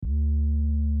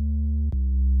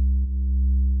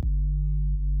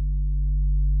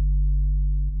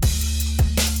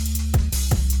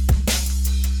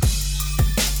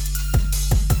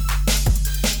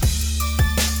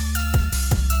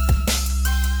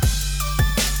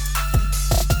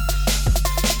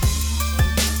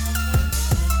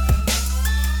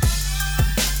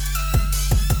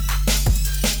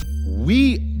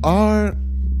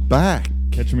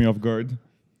catching me off guard.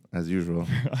 As usual.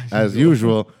 As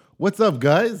usual. What's up,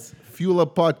 guys? Fuel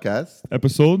Up Podcast.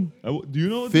 Episode? Do you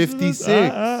know what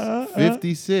 56.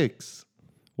 56.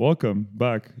 Welcome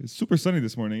back. It's super sunny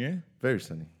this morning, eh? Very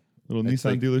sunny. Little It's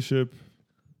Nissan like- dealership. A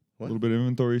What? little bit of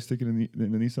inventory sticking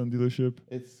in the Nissan dealership.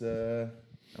 It's,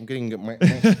 I'm getting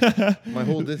my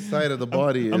whole this side of the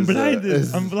body I'm is...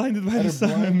 blinded. I'm blinded by the either sun.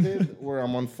 blinded or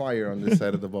I'm on fire on this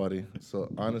side of the body. So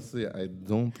honestly, I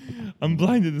don't... I'm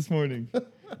blinded this morning.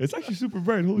 It's actually super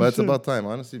bright. Holy But it's shit. about time,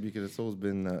 honestly, because it's always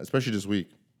been, especially this week,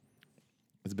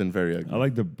 it's been very ugly. I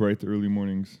like the bright early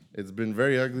mornings. It's been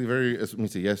very ugly, let me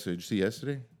see, yesterday. Did you see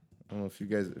yesterday? I don't know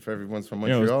if everyone's from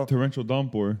Yeah, it Montreal. was torrential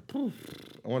downpour.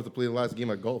 I wanted to play the last game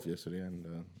of golf yesterday, and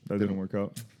That didn't work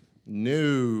out.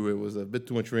 No, it was a bit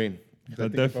too much rain. I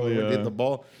think definitely, if I would've hit the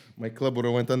ball, my club would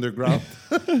have went underground.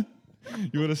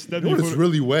 You would have stepped. You know what, it's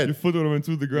really wet. Your foot would have went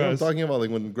through the You know what I'm grass. talking about, like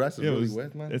when the grass is Yeah, really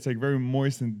wet, man. It's like very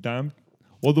moist and damp.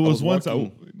 Well, there was once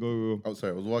walking- go. Oh,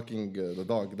 sorry, I was walking the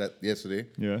dog yesterday.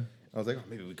 Yeah. I was like, oh,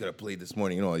 maybe we could have played this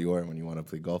morning. You know how you are when you want to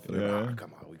play golf. Yeah. Oh,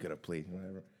 come on, we could have played.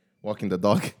 Whatever. Walking the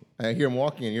dog. I hear him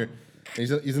walking, and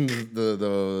he's in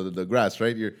the grass,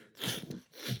 right?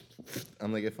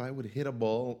 I'm like, if I would hit a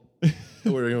ball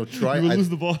or try, You would lose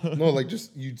the ball. No, like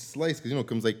just you'd slice because it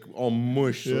comes like all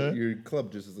mush. So Yeah. your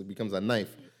club just becomes a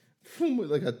knife,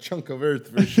 like a chunk of earth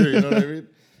for sure. You know what I mean?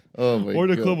 Oh my Or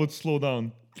the God. club would slow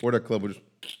down, Or the club would just.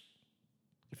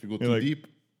 If you go too like- deep,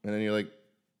 and then you're like,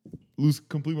 lose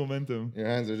complete momentum. your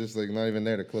hands are just like not even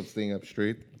there. The club's staying up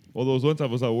straight. Well, there was once I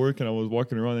was at work and I was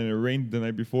walking around and it rained the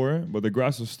night before, but the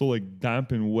grass was still like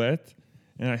damp and wet.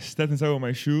 And I stepped inside with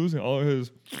my shoes and all of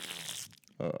his.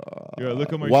 Yeah,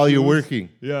 look at my While shoes. you're working.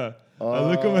 Yeah. I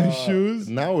look at my shoes.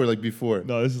 Now or like before?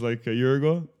 No, this is like a year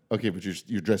ago. Okay, but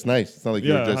you're dressed nice. It's not like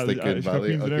Yeah, you're dressed I like had in ballet.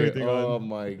 sharpines and Okay. everything Oh on.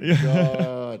 my Yeah.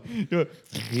 God. Yo,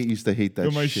 I used to hate that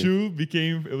yo, my shit. shoe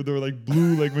became, they were like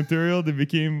blue like material. They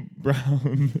became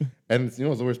brown. And you know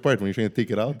what's the worst part? When you're trying to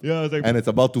take it out Yeah, I was like, and it's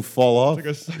about to fall off. like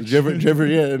a suction. Did you ever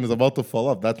and it's about to fall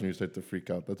off, that's when you start to freak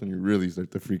out. That's when you really start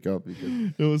to freak out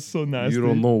because it was so nasty. you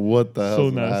don't know what the hell So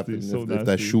is going to nasty, happen. so If that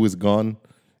nasty. shoe is gone,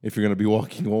 if you're going to be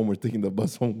walking home or taking the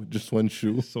bus home with just one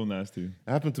shoe. So nasty. It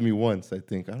happened to me once, I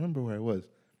think. I don't remember where I was.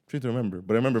 I'm trying to remember.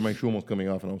 But I remember my shoe almost coming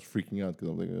off and I was freaking out because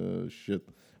I was like, oh, shit.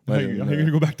 How you going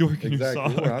to go back to work in Exactly.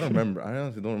 your sock? I don't remember. I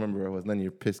honestly don't remember where I was. Then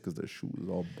you're pissed because the shoe is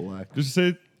all black. Just to say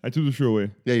it, I threw the shoe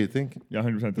away. Yeah, you think? Yeah,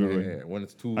 100% threw it away. Yeah. When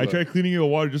it's too... I tried cleaning it with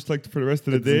water just like for the rest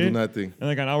of the it doesn't day. do nothing. And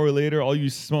like an hour later, all you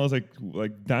smell is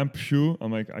like damp shoe.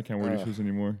 I'm like, I can't wear these shoes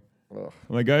anymore. Ugh.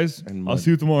 I'm like, guys, And I'll mud.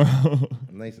 see you tomorrow.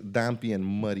 Nice, dampy and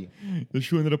muddy. The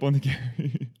shoe ended up on the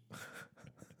carry.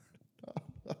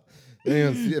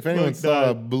 If anyone Fuck saw a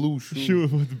that. blue Shoe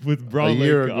with a brown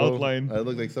year like ago, outline. I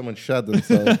looked like someone shot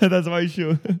themselves. That's my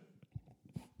shoe.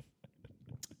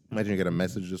 Imagine you get a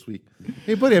message this week.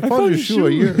 Hey, buddy, I found your shoe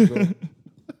a year ago.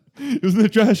 It was in the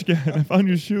trash can. I found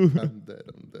your shoe. I'm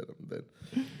dead.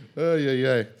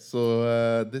 Yeah.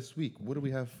 So this week, what do we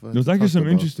have? There was actually talk some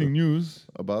about, interesting news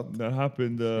about. that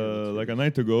happened like a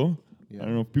night ago. Yeah. I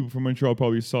don't know if people from Montreal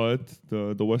probably saw it.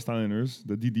 The West Islanders,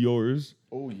 the DDOers.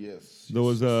 Oh yes. There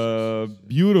was a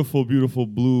beautiful, beautiful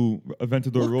blue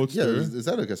Aventador Look, Roadster. Yeah, is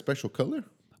that like a special color?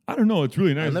 I don't know. It's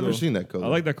really nice. I've never though. seen that color. I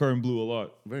like that car in blue a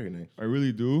lot. Very nice. I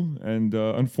really do. And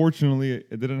unfortunately,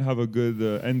 it didn't have a good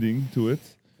ending to it.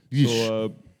 Yeesh.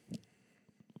 So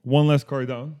one less car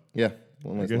down. Yeah.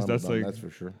 Well, nice guess that's Lambo down, like- that's for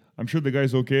sure. I'm sure the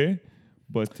guy's okay,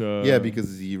 but Yeah,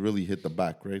 because he really hit the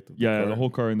back, right? of yeah, car. the whole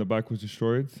car in the back was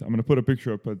destroyed. I'm gonna put a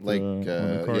picture up at Like, on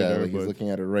the car there. like he's but- looking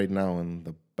at it right now, and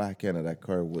the back end of that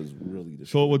car was really destroyed.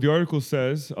 So what the article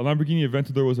says, a Lamborghini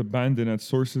Aventador was abandoned at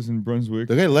sources in Brunswick.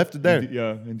 The guy left it there.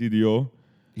 In DDO.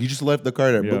 He just left the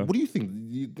car there. Yeah. But what do you think?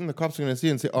 You think the cops are going to see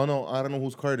it and say, oh, no, I don't know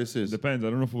whose car this is? Depends. I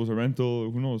don't know if it was a rental.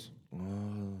 Who knows? Oh,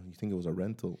 you think it was a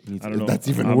rental? I don't know. That's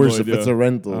I even have worse no if idea. it's a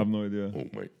rental. I have no idea. Oh,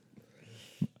 my.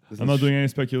 I'm not doing any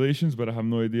speculations, but I have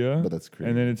no idea. But that's crazy.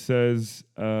 And then it says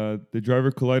the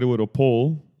driver collided with a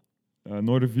pole.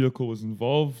 No other vehicle was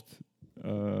involved.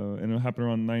 And it happened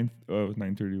around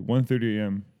 1:30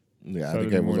 a.m. Yeah, I Saturday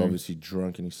think I was morning. obviously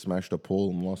drunk and he smashed a pole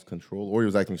and lost control. Or he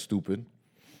was acting stupid.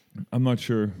 I'm not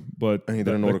sure, but And he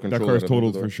didn't know to that control car is that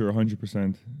totaled Aventador. for sure,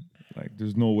 100%. Like,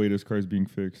 there's no way this car is being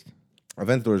fixed.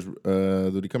 Aventadors,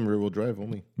 do they come rear-wheel drive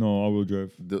only? No, all-wheel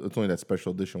drive. It's only that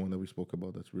special edition one that we spoke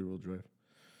about that's rear-wheel drive.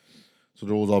 So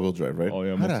there was all-wheel drive, right? Oh,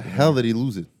 yeah, How the most of hell did he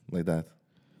lose it like that?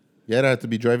 You had to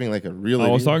be driving like a real I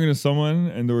was idiot. talking to someone,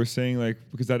 and they were saying, like,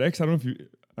 because that exit, I don't know if you,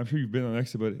 I'm sure you've been on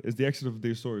exit, but it's the exit of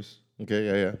their source. Okay,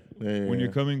 yeah. When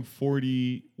you're coming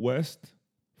 40 west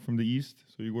from the east,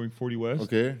 so you're going 40 west.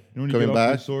 Okay, And when you coming get off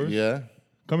your back, source, yeah.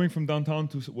 Coming from downtown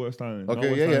to West Island. not Okay,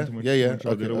 West yeah, Island yeah, to yeah, yeah.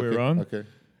 Montreal, the Okay, other way okay, around. okay.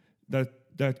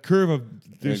 That curve of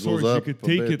the it goes source, you up could a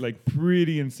take bit. it like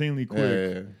pretty insanely quick.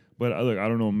 Yeah. But look, I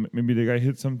don't know. Maybe the guy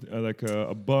hit something like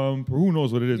a bump, or who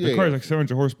knows what it is. The Yeah, car is yeah. like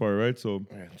 700 horsepower, right? So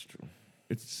Yeah, that's true.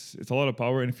 it's a lot of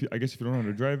power. And if you, I guess if you don't know how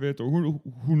to drive it, or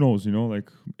who knows, you know, like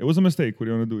it was a mistake. What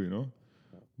do you want to do, you know?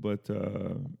 But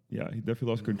yeah, he definitely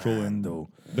lost control, and though.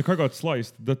 the car got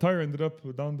sliced. The tire ended up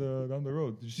down the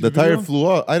road. Did you see The tire video?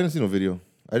 flew out. I didn't see no video.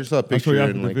 I just saw a I'll show picture. you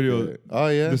after and the like, video. oh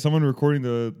yeah. There's someone recording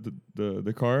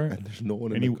the car, And there's no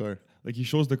one in and the he- car. like he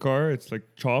shows the car. It's like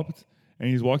chopped, and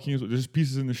he's walking. There's just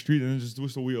pieces in the street, and then just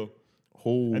twist the wheel.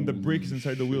 And the brake is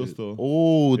inside the wheel still.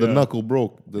 Oh, the Yeah. knuckle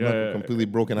broke. The Yeah, knuckle yeah, completely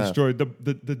broken half. Destroyed. The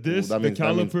disc, that the means-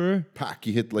 that means- caliper. Pack.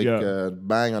 He hit like Yeah.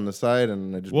 bang on the side,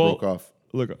 and it just Well, broke off.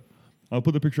 Look, I'll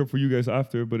put the picture up for you guys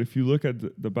after. But if you look at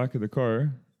the back of the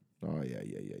car, Oh yeah.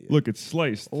 look, it's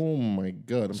sliced. Oh my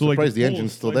god! I'm So like surprised the pole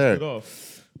engine's still sliced there. it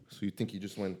off. So you think he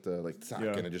just went like sack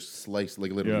Yeah. and it just sliced,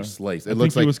 like literally Yeah. sliced. I It think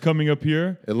looks he like was coming up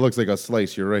here. it looks like a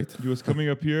slice. You're right. He was coming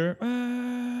up here,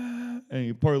 and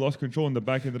he probably lost control, and the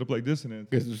back ended up like this in it.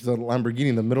 It's just a Lamborghini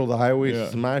in the middle of the highway, Yeah.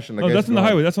 smash, and the No, guy's that's on the gone.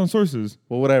 highway. That's on sources.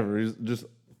 Well, whatever. He's just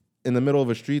in the middle of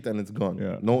a street and it's gone.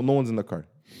 Yeah. No one's in the car.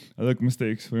 I like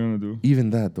mistakes. What are you gonna do? Even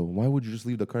that though, why would you just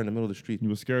leave the car in the middle of the street? He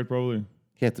was scared, probably.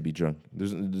 He had to be drunk.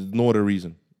 There's no other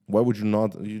reason. Why would you not?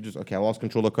 You just okay. I lost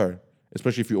control of the car.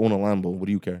 Especially if you own a Lambo. What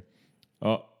do you care?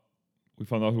 We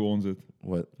found out who owns it.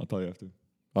 What? I'll tell you after.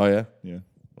 Oh yeah. Yeah.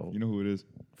 Oh. You know who it is.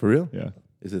 For real? Yeah.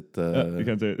 Is it? You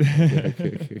can't say it.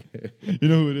 okay. You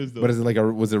know who it is, though. But is it like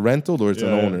was it rental or it's an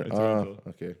Yeah, owner? it's a rental.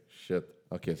 Okay. Shit.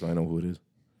 Okay, so I know who it is.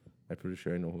 I'm pretty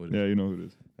sure I know who it is. Yeah, you know who it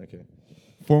is. Okay.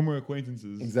 Former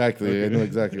acquaintances. Exactly. I Okay. knew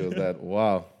exactly it was that.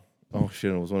 Wow. Oh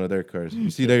shit! It was one of their cars. You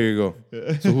see, there you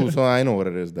go. So I know what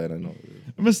it is. That I know.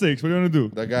 Mistakes. What do you want to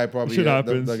do? That guy probably. Shit The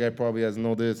happens. guy probably has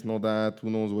no this, no that. Who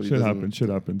knows what he Shit doesn't. happens. Shit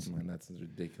happens. Man, that's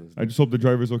ridiculous. I just hope the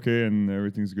driver's okay and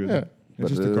everything's good. Yeah.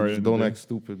 It's just a car. at the end of Don't the day. act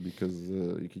stupid because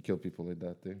you can kill people like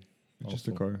that. It's just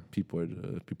a car. People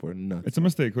are nuts. It's a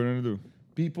mistake. What are you gonna do?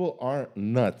 People are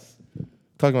nuts.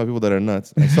 Talking about people that are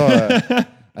nuts.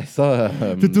 I saw.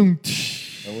 Ta-dung.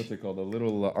 What's it called? A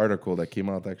little article that came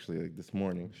out actually like this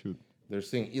morning. Shoot. They're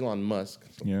saying Elon Musk,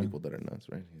 some Yeah. people that are nuts,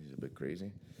 right? He's a bit crazy.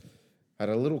 Had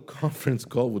a little conference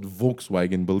call with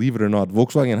Volkswagen. Believe it or not,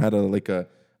 Volkswagen had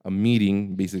a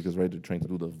meeting basically because right they're trying to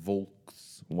do the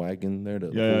Volkswagen there. The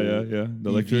Yeah. The EV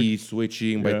electric.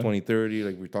 switching by Yeah. 2030,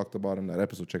 like we talked about in that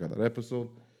episode. Check out that episode.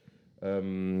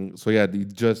 So yeah, they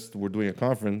just were doing a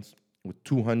conference with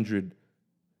 200.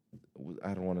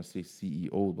 I don't want to say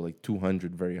CEO, but like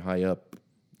 200 very high up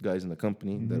guys in the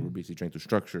company that were basically trying to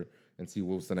structure and see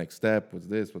what's the next step, what's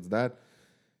this, what's that.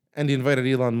 And they invited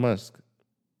Elon Musk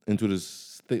into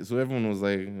this thing. So everyone was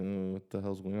like, what the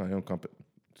hell's going on? You know,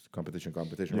 competition, right?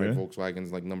 Yeah.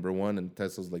 Volkswagen's like number one and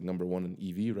Tesla's like number one in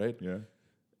EV, right? Yeah.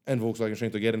 And Volkswagen's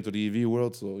trying to get into the EV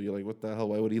world. So you're like, what the hell?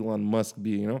 Why would Elon Musk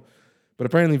be, you know? But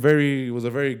apparently it was a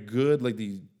very good, like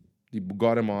they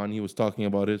got him on. He was talking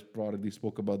about his product. They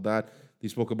spoke about that. They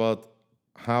spoke about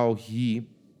how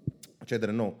which I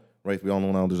didn't know, right? We all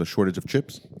know now there's a shortage of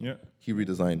chips. Yeah. He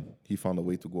redesigned. He found a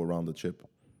way to go around the chip.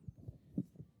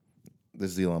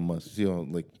 This is Elon Musk. You know,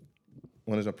 like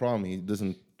when there's a problem, he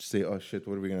doesn't say, "Oh shit,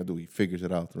 what are we gonna do?" He figures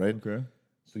it out, right? Okay.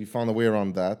 So he found a way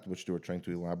around that, which they were trying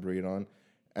to elaborate on.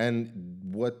 And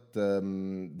what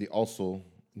they also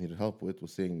needed help with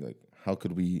was saying, like, how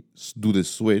could we do this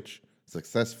switch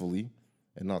successfully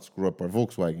and not screw up our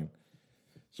Volkswagen?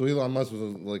 So Elon Musk was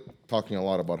like talking a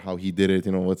lot about how he did it.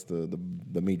 You know, what's the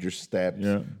major steps?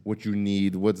 Yeah. What you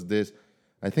need? What's this?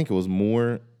 I think it was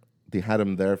more they had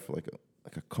him there for like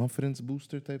a confidence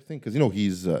booster type thing because you know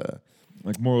he's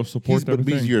Like moral support type of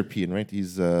he's thing. European, right?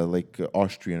 He's like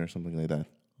Austrian or something like that.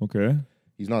 Okay.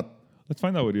 He's not. Let's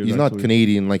find out what he is. He's not actually.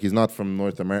 Canadian. Like he's not from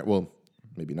North America. Well,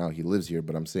 maybe now he lives here,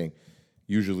 but I'm saying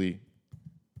usually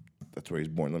that's where he's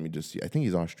born. Let me just see. I think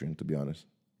he's Austrian, to be honest.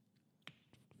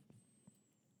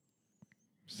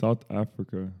 South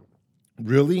Africa.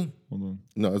 Really? Hold on.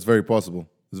 No, it's very possible.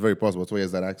 It's very possible. That's why he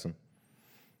has that accent.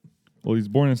 Well, he's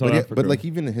born in South But, Africa. but like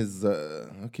even his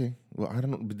okay. Well, I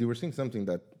don't know. But they were saying something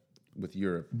that with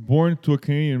Europe. Born to a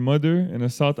Canadian mother and a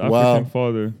South Wow. African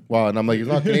father. Wow, and I'm like, he's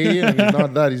not Canadian, and he's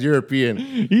not that. He's European.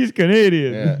 He's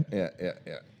Canadian. Yeah.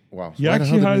 Wow. He Why the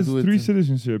hell actually did they has do it? 3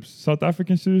 citizenships: South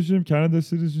African citizenship, Canada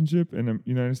citizenship, and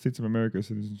United States of America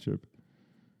citizenship.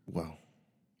 Wow.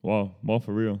 Wow,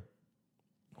 for real.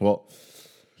 Well,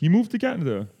 He moved to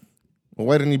Canada,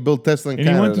 why didn't he build Tesla in and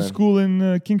Canada? he went to then? school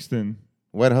in Kingston.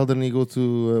 Why the hell didn't he go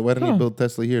to? Why didn't he Huh. build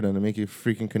Tesla here then to make you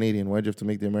freaking Canadian? Why'd you have to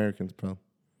make the Americans proud?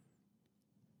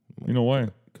 You know why?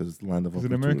 because it's the land of Because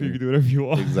in opportunity. America, you can do whatever you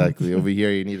want. Exactly. Over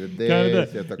here, you need a this.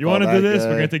 Canada, you want want to do this?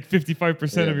 We're going to take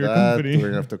 55% of your company. We're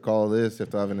gonna have to call this. You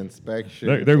have to have an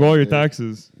inspection. There go all your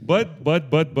taxes. But,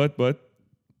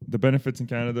 the benefits in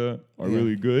Canada are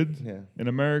really good. Yeah. In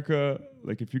America,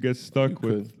 like if you get stuck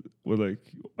You with like,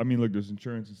 I mean, look, there's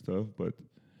insurance and stuff, but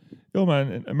yo,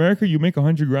 man, in America, you make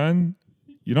 100 grand,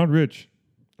 you're not rich.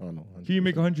 Oh no. If you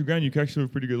make 100 grand, you can actually have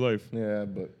a pretty good life. Yeah,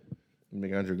 but you make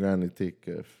 100 grand, they take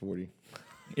 40.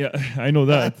 Yeah, I know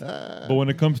that. But when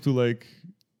it comes to like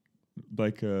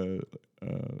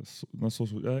not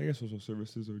social, I guess social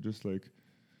services or just like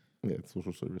Yeah, it's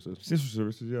social services. social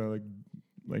services, yeah,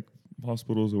 like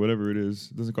hospitals or whatever it is,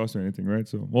 it doesn't cost you anything, right?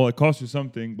 So, well, it costs you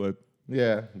something, but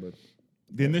Yeah, but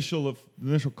the initial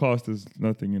cost is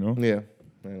nothing, you know. yeah.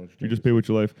 I know what You just pay with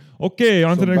your life. Okay,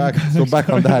 on to the next. So back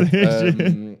on that.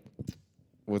 conversation.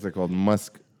 What's it called?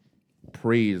 Musk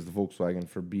praised Volkswagen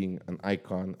for being an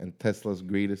icon and Tesla's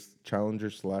greatest challenger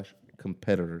 /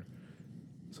 competitor.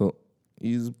 So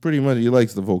he's pretty much he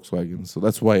likes the Volkswagen, so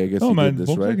that's why I guess he man, did this,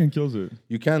 Volkswagen right? kills it.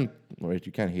 You can't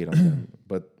hate on them.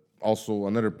 But also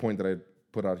another point that I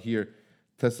put out here,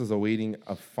 Tesla's awaiting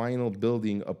a final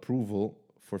building approval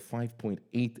for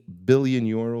 5.8 billion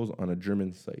euros on a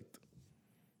German site.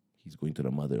 He's going to the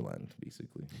motherland,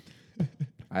 basically.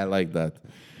 I like that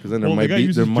because then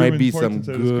there might be some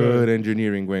good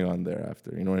engineering going on there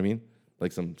after. You know what I mean?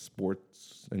 Like some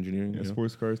sports engineering, Yeah,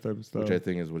 sports cars type of stuff. which I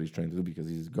think is what he's trying to do because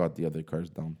he's got the other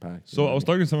cars down packed. So I was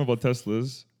talking to someone about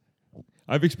Teslas.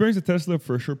 I've experienced a Tesla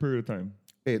for a short period of time.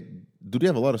 Hey, do they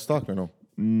have a lot of stock or no?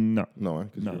 No. No,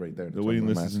 because No. you're right there. The waiting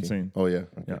list is insane. Oh yeah,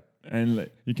 okay. Yeah. And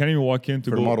like, you can't even walk in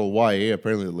to For go. Model Y,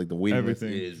 apparently, like the waiting list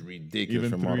Everything. is ridiculous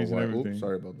Even for Model threes and Y. everything. Oops,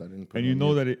 sorry about that. I didn't put And it you on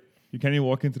know mute. that you can't even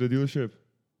walk into the dealership.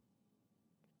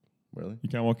 Really? You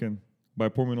can't walk in. By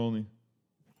appointment only.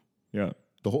 Yeah.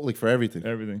 The whole like for everything.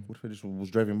 Everything. What if I just was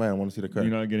driving by and I want to see the car?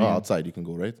 You're not getting oh, in. outside you can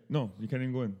go, right? No, you can't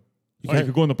even go in. You You can't-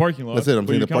 could go in the parking lot. That's it. I'm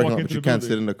but saying you the can't parking walk lot, into but you the can't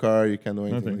building sit in the car. You can't do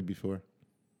anything Nothing. like before.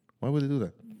 Why would they do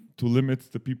that? to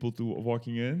limit the people to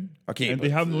walking in. Okay, and they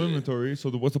but, have no inventory.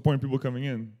 So what's the point of people coming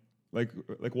in? Like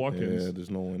walk-ins. Yeah, there's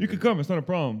no one. You could come. It's not a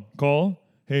problem. Call.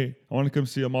 Hey, I want to come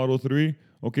see a Model 3.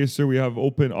 Okay, sir, we have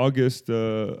open August,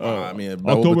 I mean,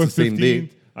 I hope October it's the same day.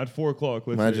 15th at 4 o'clock.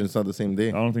 Let's Imagine say. it's not the same day.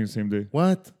 I don't think it's the same day.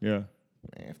 What? Yeah.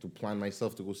 I have to plan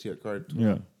myself to go see a car. Too.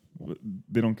 Yeah. But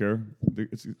they don't care.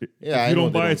 If Yeah, you I know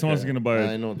don't they buy it, someone's care. going to buy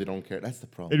I it. know they don't care. That's the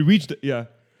problem. It reached, yeah.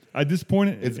 At this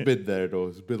point, It's been there though.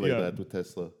 It's been like Yeah. that with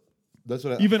Tesla. That's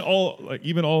what. even all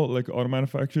auto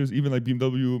manufacturers, even like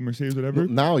BMW, Mercedes, whatever.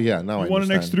 Now, yeah, now You I want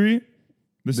an understand. X3?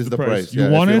 This is the price. Yeah,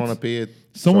 You want if it? you don't want to pay it.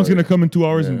 Someone's sorry. gonna come in 2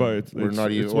 hours and Yeah. buy it. We're It's-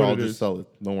 not even. it's Or what I'll it just is. sell it.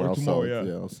 Don't worry, Or I'll tomorrow, sell it.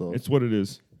 yeah. Yeah, I'll sell it. It's what it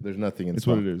is. There's nothing in It's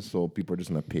stock, what it is. so people are just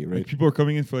gonna pay, right? Like people are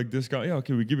coming in for like discount. Yeah,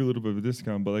 okay, we give you a little bit of a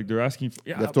discount, but like they're asking. For,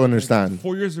 yeah, You have to but, understand.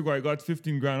 4 years ago, I got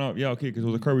 15 grand off. Yeah, okay, because it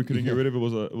was a car we couldn't get rid of. It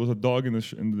was a dog in the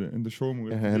showroom. We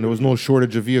had to And get there was rid of no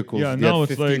shortage of vehicles. Yeah, You now had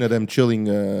it's 15 like- of them chilling.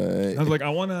 it. I was like, I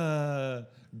want a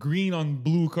green on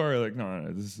blue car. Like,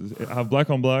 no, this is, I have black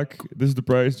on black. This is the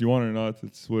price. Do you want it or not?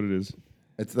 It's what it is.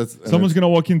 Someone's gonna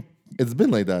walk in. It's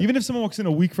been like that. Even if someone walks in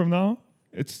a week from now,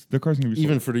 the car's gonna be sold.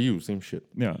 Even for the you, same shit.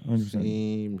 Yeah, 100%.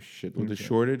 Same shit. With the 100%.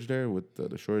 shortage there, with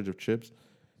the shortage of chips,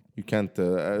 you can't.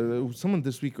 Someone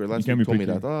this week or last can't week be told me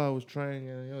picky. that. Oh, I was trying.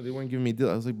 They weren't giving me deals.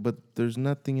 I was like, but there's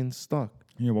nothing in stock.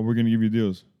 Yeah, but we're gonna give you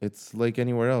deals. It's like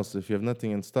anywhere else. If you have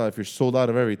nothing in stock, if you're sold out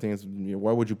of everything,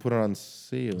 why would you put it on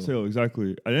sale? Sale,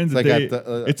 exactly. At the end of It's the like day, at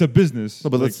the, it's a business. No,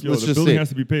 but Like, let's the just building say has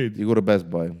to be paid. You go to Best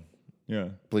Buy, Yeah,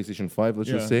 PlayStation 5. Let's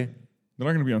Yeah. just say they're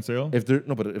not gonna be on sale. if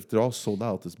they're all sold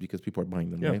out, it's because people are buying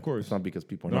them. Yeah, of right? course. It's not because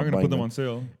people are They're not not gonna buying put them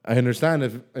them. on sale. I understand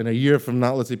if in a year from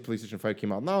now, let's say PlayStation 5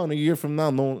 came out now, in a year from now,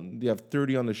 you have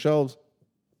 30 on the shelves,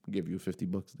 give you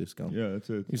 $50 discount. Yeah, that's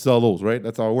it. You sell those, right?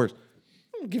 That's how it works.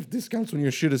 Don't give discounts when your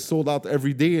shit is sold out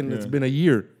every day and it's Yeah. been a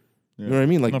year. Yeah. You know what I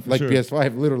mean? Like No, for like sure.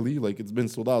 PS5, literally, like it's been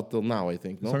sold out till now. I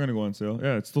think. It's No, not gonna go on sale.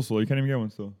 Yeah, it's still sold. You can't even get one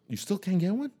still. you still can't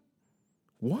get one.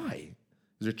 Why?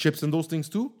 Is there chips in those things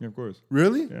too? Yeah, of course.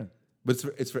 Really? Yeah, But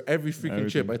it's for every freaking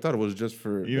chip. Everything. I thought it was just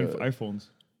for. even for iPhones.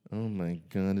 Oh my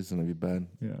god, this is gonna be bad.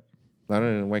 Yeah, I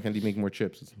don't know why can't he make more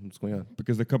chips? What's going on?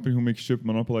 because the company who makes chip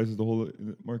monopolizes the whole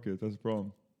market. That's the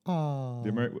problem. Oh.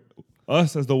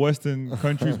 Us as the Western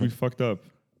countries, we fucked up.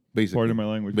 Basically, Pardon my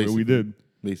language, but Basically. we did.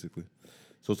 basically.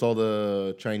 So it's all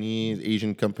the Chinese,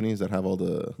 Asian companies that have all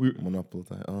the We- monopoly.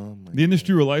 Oh my. The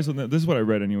industry relies on that. This is what I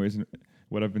read, anyways. And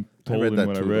what I've been told read and that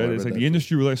what I too, read. though. I It's read like that the too.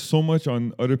 industry relies so much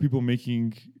on other people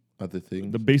making Other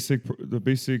things the basic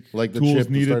like the tools chip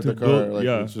to needed start to the car. build. Like,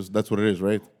 Yeah, it's just that's what it is,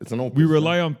 right? It's an open. we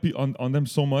rely on them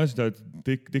so much that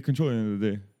they control it at the end of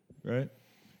the day, right?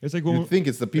 It's like You think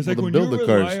it's the it's people like that when build you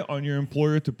the rely cars. on your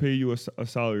employer to pay you a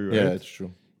salary, right? Yeah, it's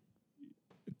true.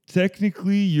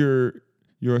 Technically, you're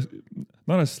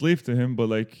not a slave to him, but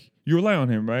like you rely on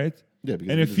him, right? Yeah,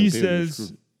 because And if doesn't he pay you, you're says,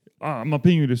 screwed. I'm not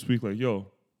paying you this week, like, yo,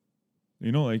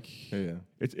 you know, like Yeah.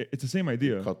 it's the same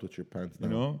idea, Cut with your pants you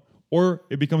down. know? Or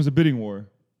it becomes a bidding war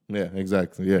Yeah,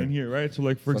 exactly. Yeah. in here, right? So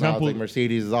like for So now example, it's like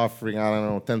Mercedes is offering, I don't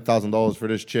know, $10,000 for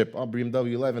this chip. Oh,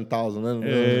 BMW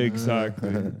 $11,000.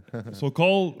 exactly. So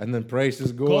call And then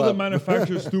prices go call the up.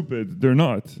 manufacturers stupid. They're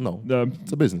not. No, The,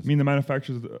 it's a business. I mean the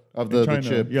manufacturers Of in the China.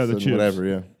 chips Yeah, the and chips. whatever,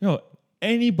 yeah. You know,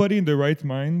 anybody in their right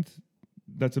mind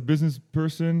that's a business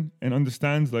person and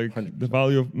understands like 100%. the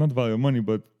value of not the value of money,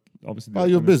 but obviously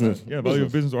Value of understand- business. Yeah, value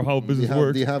of business or how business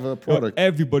works. They have a You know, product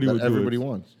everybody that would everybody do it.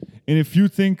 wants. And if you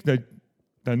think that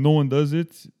no one does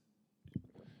it,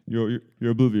 you're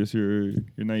oblivious. You're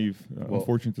naive. Well-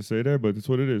 Unfortunate to say that, but it's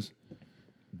what it is.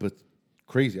 But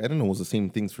crazy. I didn't know it was the same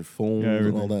things for phones and all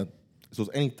everything. that. So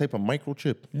it's any type of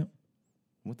microchip. Yeah.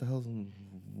 What the hell?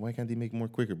 Why can't they make more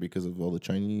quicker? Because of all the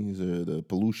Chinese, the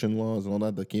pollution laws and all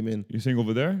that came in. You're saying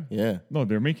over there? Yeah. No,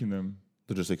 they're making them.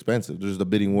 They're just expensive. There's the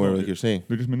bidding war, No, like they- you're saying.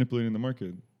 They're just manipulating the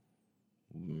market.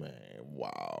 Man,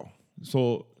 wow.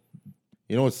 So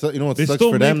You know what they sucks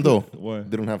still for them make though? What?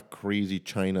 They don't have crazy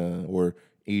China or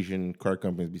Asian car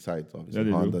companies besides obviously Yeah,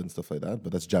 they Honda do. and stuff like that.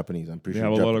 But that's Japanese. I'm pretty They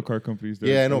sure. have a lot of car companies there.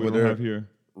 Yeah, I that know, we but don't they're have here.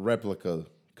 replica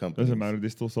companies. Doesn't matter. They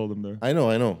still sell them there. I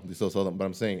know. They still sell them, but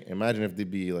I'm saying, imagine if they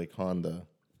be like Honda,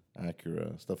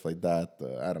 Acura, stuff like that.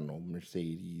 I don't know,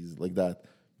 Mercedes, like that.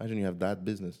 Imagine you have that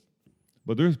business.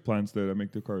 But there's plants there that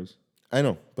make the cars. I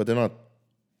know, but they're not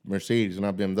Mercedes, they're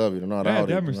not BMW, they're not Yeah, Audi.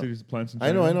 they have they're not- Mercedes plants in I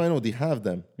China. know. They have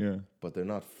them, Yeah. but they're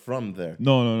not from there.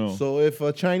 No. So if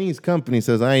a Chinese company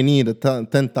says, I need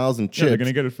 10,000 chips, they're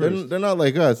gonna get it first. They're not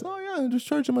like us. Oh, yeah, just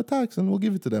charge them a tax and we'll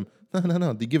give it to them.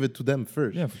 No. They give it to them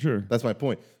first. Yeah, for sure. That's my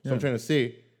point. So Yeah. I'm trying to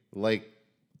say, like,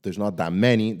 there's not that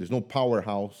many. There's no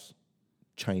powerhouse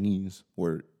Chinese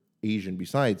or Asian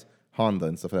besides Honda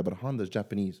and stuff like that. But Honda's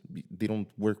Japanese. They don't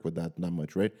work with that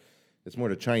much, right? It's more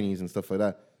the Chinese and stuff like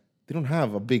that. They don't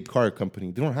have a big car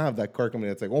company. They don't have that car company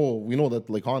that's like, oh, we know that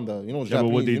like Honda, it's Yeah, Japanese. but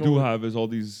what they you know do what- have is all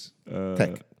these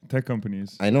tech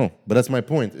companies. I know, but that's my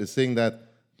point. Is saying that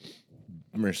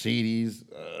Mercedes,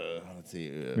 let's see,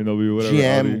 BMW, whatever,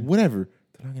 GM, Audi. whatever,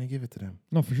 they're not gonna give it to them.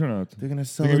 No, for sure not. They're gonna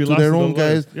sell They're it gonna to be their last on own the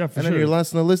guys, list. Yeah, for and then sure. you're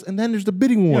last on the list, and then there's the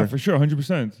bidding war. Yeah, for sure,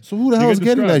 100%. So who the You hell get is the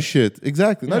getting that scraps. shit?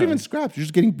 Exactly. Not Yeah. even scraps. You're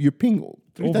just getting your ping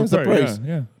 3 times the Overpriced, price.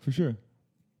 Yeah, for sure.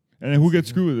 And then who gets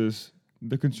screwed with this?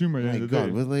 The consumer at the My end of the God,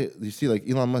 day. well, like, you see, like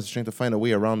Elon Musk is trying to find a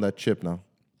way around that chip now.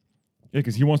 Yeah,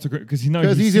 because he wants to. Because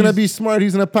Because he's gonna be smart.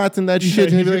 He's gonna patent that shit. He's and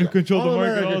he'll be gonna like, control the all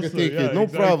market America also. can take Yeah, it, no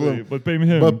exactly. problem. But pay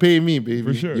him. But pay me, baby.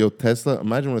 For sure. Yo, Tesla.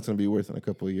 Imagine what it's gonna be worth in a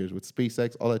couple of years with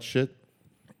SpaceX, all that shit.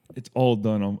 It's all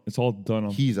done on. It's all done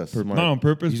on. He's a smart. Not on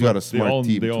purpose. He's but got a smart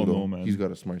team. They all too, know, though. man. He's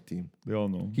got a smart team. They all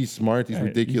know. He's smart. He's Yeah, he's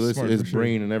ridiculous. smart His for sure.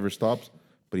 brain never stops.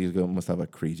 But must have a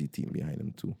crazy team behind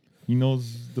him too. He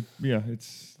knows the. Yeah,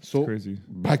 it's So crazy.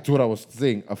 back to what I was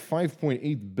saying: a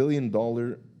 $5.8 billion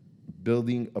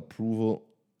building approval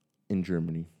in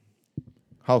Germany.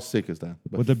 How sick is that?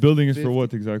 But the building is for 50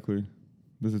 what exactly?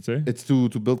 Does it say? It's to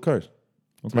build cars.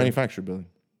 It's Okay. manufactured building.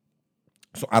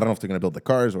 So I don't know if they're gonna build the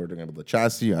cars or they're gonna build the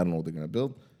chassis. I don't know what they're gonna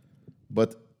build.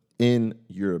 But in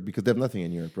Europe, because they have nothing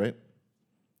in Europe, right?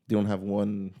 They don't have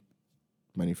one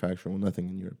manufacturer, nothing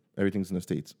in Europe. Everything's in the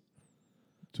States.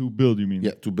 To build, you mean?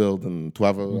 Yeah, to build and to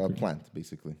have a Okay. plant,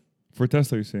 basically. For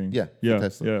Tesla, you're saying? Yeah, for Yeah.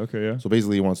 Tesla. Yeah. Okay. Yeah. So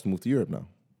basically, he wants to move to Europe now.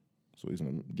 So he's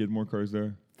gonna Get more cars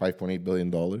there. $5.8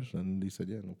 billion, and he said,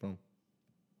 "Yeah, no problem."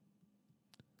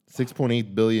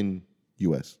 6.8 billion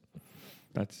US.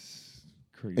 That's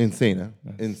crazy. Insane, huh?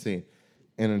 That's- Insane.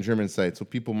 And on German side, so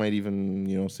people might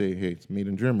even say, "Hey, it's made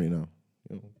in Germany now."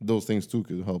 Those things too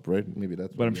could help, right? Maybe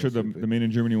that's. But I'm sure the main in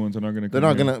Germany ones are not going to. They're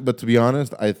not gonna. But to be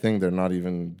honest, I think they're not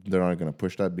gonna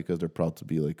push that because they're proud to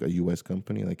be like a U.S.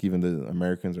 company. Like even the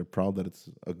Americans are proud that it's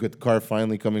a good car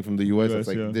finally coming from the U.S. It's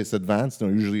like yeah. this advanced.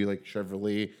 Usually like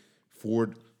Chevrolet,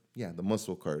 Ford. Yeah, the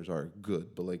muscle cars are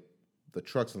good, but like the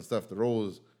trucks and stuff, the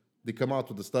Rolls, they come out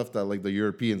with the stuff that like the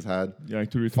Europeans had. Yeah,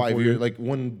 like 2 to 5 4 years, like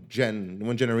one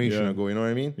generation Yeah. ago. You know what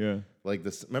I mean? Yeah. Like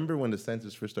this. Remember when the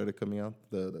sensors first started coming out?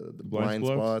 The Blind blind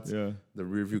spots, Yeah. the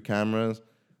rear view cameras.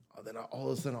 Then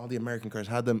all of a sudden, all the American cars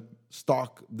had them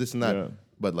stock, this and that. Yeah.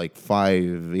 But like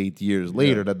 5-8 years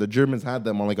later, Yeah. that the Germans had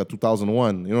them on like a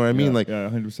 2001. You know what I mean? Yeah, Like yeah,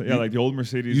 100%. Yeah, like the old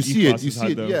Mercedes. you see it, E-classes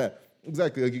had them. yeah,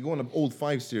 exactly. Like you go on the old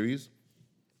 5 Series,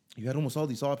 you had almost all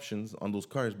these options on those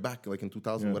cars back like in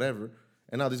 2000, Yeah. whatever.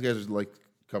 And now these guys are like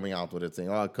coming out with it, saying,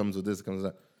 "Oh, it comes with this, it comes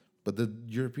with that." But the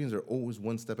Europeans are always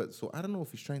one step at. So I don't know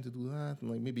if he's trying to do that and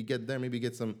like maybe get there, maybe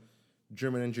get some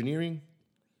German engineering,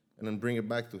 and then bring it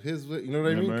back to his. You know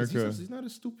what I mean? 'Cause America. he's not a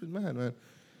stupid man.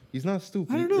 He's not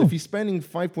stupid. I don't know. If he's spending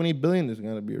 5.8 billion, there's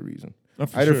gonna be a reason. For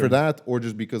Either sure. for that, or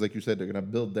just because, like you said, they're gonna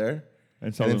build there,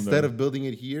 And sell and them instead there. of building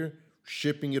it here,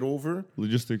 shipping it over.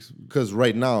 Logistics. Because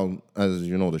right now, as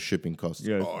you know, the shipping costs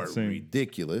Yeah, it's are insane.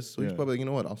 ridiculous. So he's Yeah. probably like, you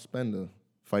know what? I'll spend the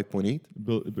 5.8,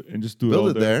 Build and just do it build all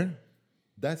it there.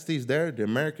 That stays there. The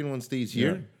American one stays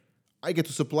here. Yeah. I get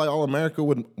to supply all America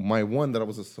with my one that I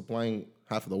was supplying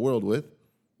half of the world with. You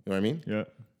know what I mean? Yeah.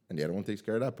 And the other one takes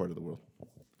care of that part of the world.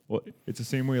 Well, it's the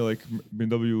same way like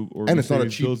BMW or And it's not a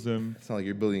Mercedes cheap. builds them. It's not like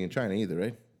you're building in China either,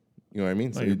 right? You know what I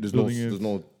mean? So you're there's building it-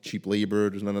 no cheap labor.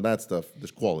 There's none of that stuff.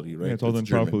 There's quality, right? Yeah, it's all done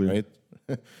German, properly.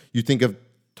 right? You think of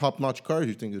top-notch cars,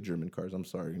 you think of German cars. I'm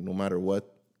sorry, no matter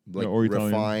what, like or Italian.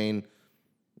 refine,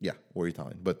 yeah, or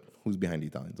Italian. But who's behind the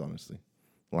Italians? Honestly,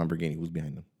 Lamborghini. Who's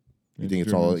behind them? You think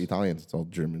it's all Germans. Italians? It's all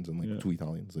Germans and like Yeah. 2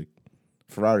 Italians. Like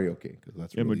Ferrari, okay, because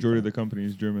that's Yeah, really majority of Italian. the company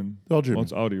is German. They're all German. Well,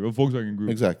 it's Audi. Well, Volkswagen Group.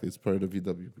 Exactly, it's part of the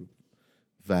VW group,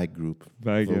 VAG group,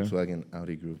 VAG, yeah. Volkswagen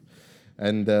Audi group,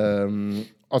 and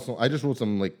also I just wrote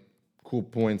some like cool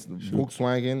points.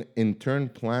 Volkswagen in turn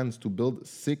plans to build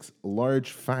 6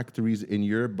 large factories in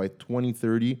Europe by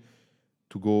 2030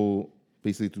 to go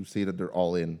basically to say that they're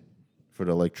all in for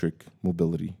the electric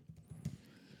mobility.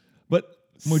 But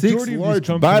 6 majority of these large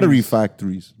companies, battery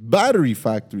factories. Battery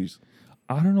factories.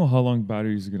 I don't know how long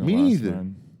batteries are gonna Me last, neither.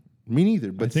 man. Me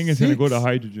neither. But I think it's gonna go to 6?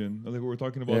 hydrogen, like we were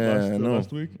talking about Yeah, I know.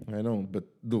 last week. I know, but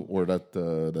or that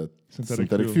Synthetic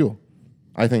synthetic fuel.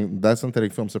 I think that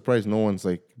synthetic fuel. I'm surprised no one's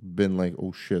like been like,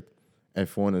 oh shit,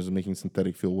 F1 is making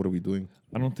synthetic fuel. What are we doing?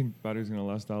 I don't think batteries are gonna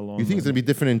last that long. You think it's man. gonna be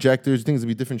different injectors? You think it's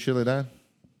gonna be different shit like that?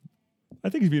 I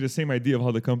think it'd be the same idea of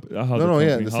how the company.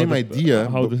 The same idea,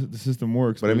 how but- the system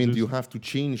works. But I mean, just, do you have to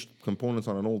change components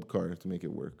on an old car to make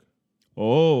it work?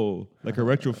 like a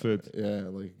retrofit, Yeah,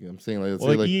 like I'm saying, like let's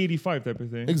or say like like E85 type of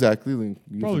thing. exactly, like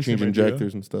you have Probably to change same idea.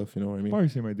 injectors and stuff. You know what I mean? Probably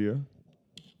same idea.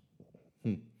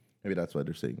 Maybe that's why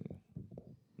they're saying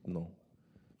no.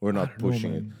 We're not I don't know,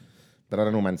 pushing it. man. But I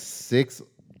don't know, man. 6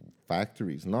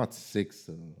 factories, not 6.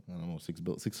 I don't know,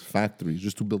 6 factories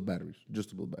just to build batteries,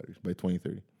 by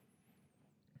 2030.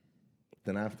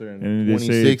 Then after in And they say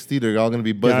 2060, they're all gonna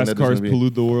be buzzing. Gas that there's cars gonna be-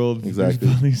 pollute the world. Exactly.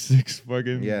 There's only 6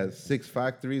 fucking. Yeah, 6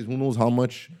 factories. Who knows how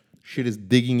much shit is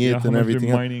digging it Yeah, how and much they're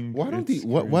everything. mining. Why don't they? It's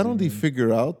Why don't they crazy, man.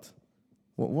 figure out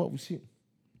what we see?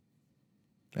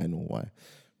 I know why,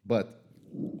 but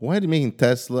why are they making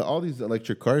Tesla? All these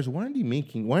electric cars. Why aren't they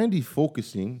making? Why aren't they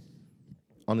focusing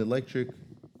on electric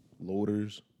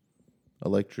loaders,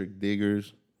 electric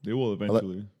diggers? They will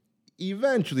eventually.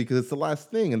 Eventually, because it's the last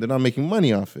thing, and they're not making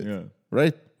money off it. Yeah.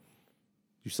 Right?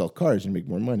 You sell cars, you make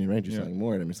more money, right? You're Yeah. selling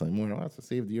more, and you're selling more. Oh, that's to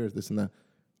save the earth, this and that.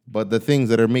 But the things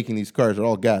that are making these cars are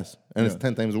all gas, and it's Yeah.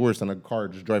 10 times worse than a car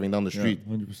just driving down the street.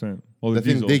 100%. Well, The the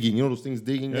thing diesel. digging, you know those things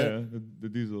digging there? Yeah, the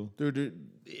diesel.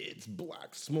 It's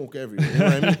black smoke everywhere. You know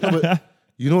what I mean? No, but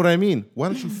you know what I mean? Why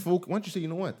don't you Why don't you say, you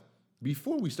know what?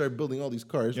 Before we start building all these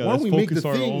cars, Yeah, why let's don't we make focus the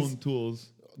our things, own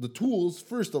tools. the tools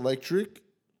first electric,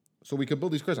 so we can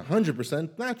build these cars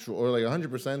 100% natural or like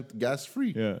 100% gas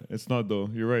free. Yeah, it's not though.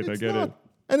 You're right. I It's get not. it.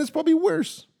 And it's probably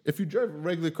worse if you drive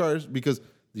regular cars because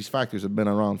these factories have been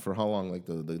around for how long? Like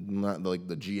like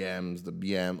the GMs, the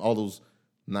BM, all those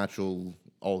natural,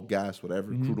 all gas,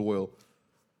 whatever, Mm-hmm. crude oil.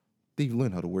 They've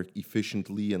learned how to work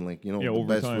efficiently and like the over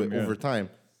best time, way yeah. over time.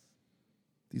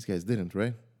 These guys didn't,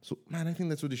 right? So man, I think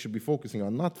that's what they should be focusing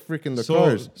on, not freaking the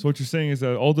cars. So what you're saying is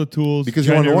that all the tools, Because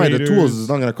you want to know why the generators- tools is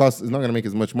not going to cost, is not going to make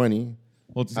as much money.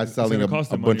 well, as selling gonna a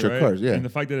cost them bunch money, of right? cars, yeah. And the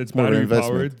fact that it's More of an battery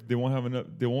investment. powered, they won't have enough.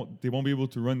 They won't be able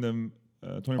to run them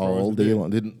 24 hours All a day long.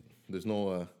 There's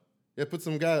no. Yeah, put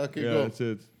some gas. Okay, Yeah, go. that's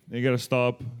it. And you gotta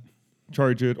stop,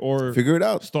 charge it, or Figure it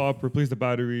out. stop, replace the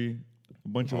battery, a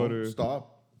bunch of other.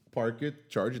 Stop, park it,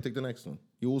 charge it, take the next one.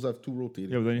 You always have 2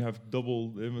 rotating. Yeah, but then you have double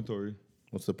the inventory.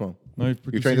 What's the problem? Now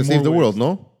You're trying to save the world,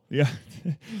 no? Yeah.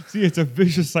 See, it's a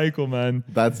vicious cycle, man.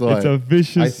 That's why. It's a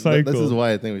vicious cycle. This is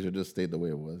why I think we should just stay the way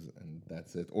it was, and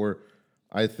that's it. Or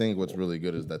I think what's really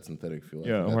good is that synthetic fuel. I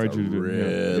Yeah, think that's a hydrogen.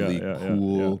 Yeah, really yeah,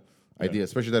 cool yeah. idea,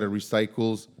 especially that it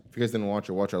recycles. If you guys didn't watch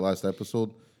our last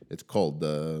episode, it's called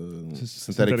synthetic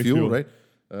synthetic fuel, fuel. right?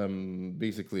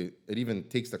 Basically, it even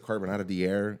takes the carbon out of the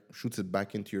air, shoots it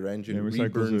back into your engine, Yeah, recycles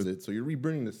reburns it. it. So you're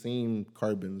reburning the same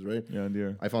carbons, right? Yeah, in the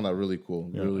air. I found that really cool.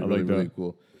 Yeah, really, I really, like really that.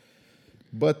 cool.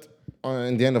 But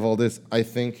in the end of all this, I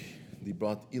think they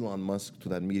brought Elon Musk to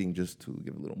that meeting just to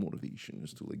give a little motivation,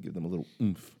 just to like give them a little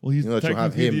oomph. Well, he's you know that you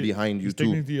have technically him behind you he's too.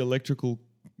 technically the electrical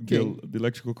King. the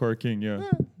electrical car king. Yeah.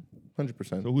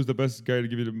 100%. So who's the best guy to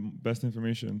give you the best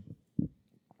information?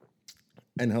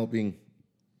 And helping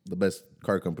the best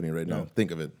car company right now. Yeah.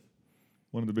 Think of it.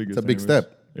 One of the biggest. It's a big anyways.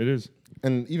 step. It is.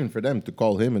 And even for them to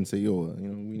call him and say, yo,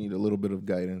 we need a little bit of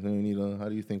guidance. And we need how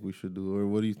do you think we should do? Or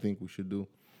what do you think we should do?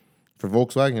 For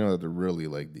Volkswagen, they're really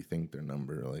they think their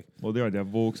number. Well, they are. They have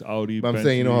Volks, Audi, But I'm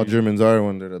Bentley. saying, how Germans are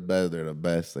when they're the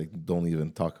best. Don't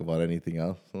even talk about anything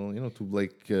else. So,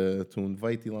 to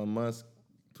invite Elon Musk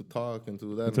to talk and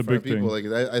to that It's in a front big of people,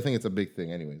 thing. I think it's a big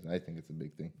thing. Anyways, I think it's a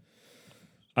big thing.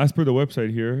 As per the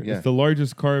website here, Yeah. it's the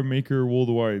largest car maker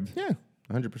worldwide. Yeah,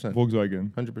 100%.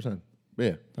 Volkswagen. 100%.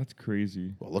 Yeah. That's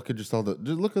crazy. Well, look at all the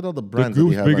The brands.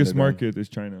 group's that they have biggest on the market is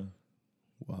China,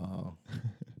 Wow.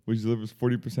 which delivers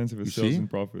 40% of its You sales see? and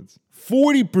profits.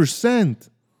 40%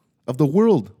 of the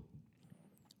world.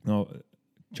 No,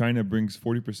 China brings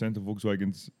 40% of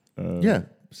Volkswagen's Yeah.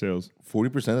 sales.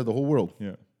 40% of the whole world.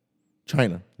 Yeah,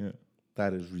 China. yeah.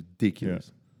 That is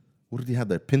ridiculous. What do they have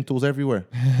there? Pintos everywhere.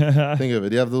 Think of it.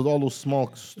 They have all those small,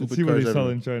 Let's stupid see what cars they sell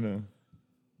everywhere. in China.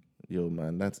 Yo,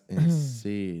 man, that's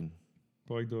insane.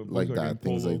 Like the Like Volkswagen that.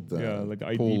 Things Polo. like that. Yeah, like the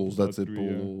ID. Polos, that's it. 3,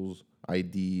 yeah. Polos,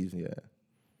 IDs, yeah.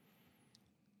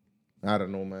 I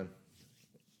don't know, man.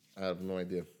 I have no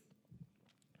idea.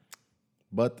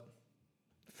 But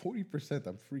 40%,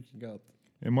 I'm freaking out.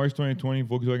 In March 2020,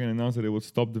 Volkswagen announced that it would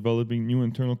stop developing new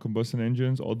internal combustion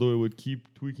engines, although it would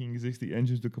keep tweaking existing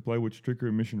engines to comply with stricter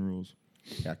emission rules.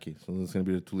 Yeah, okay. So it's going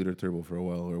to be the 2-liter turbo for a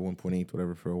while, or 1.8,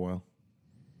 whatever, for a while.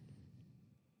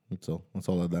 That's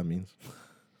all that means.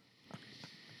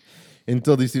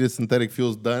 Until they see the synthetic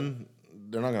fuels done,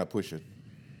 they're not going to push it.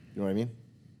 You know what I mean?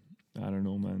 I don't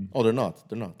know, man. Oh, they're not.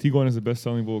 They're not. Tiguan is the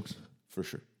best-selling Volks. For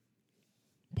sure.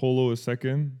 Polo is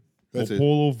second. That's it.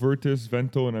 Polo, Virtus,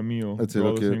 Vento, and Amio. That's They're it,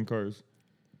 all okay. the same cars.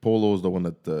 Polo is the one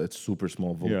that it's super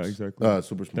small Volks. Yeah, exactly.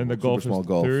 Super small. Then the super Golf small is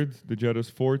Golf. third. The Jetta is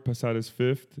fourth. Passat is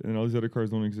fifth. And all these other cars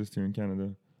don't exist here in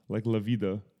Canada. Like La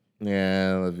Vida.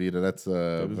 Yeah, La Vida. That's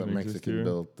doesn't a exist Mexican here.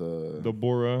 built. The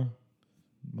Bora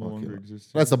no Okay. longer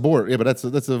exists here. That's a Bora. Yeah, but that's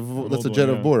a old one,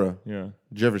 Jetta yeah. Bora. Yeah.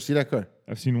 Did you ever see that car?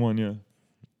 I've seen one, yeah.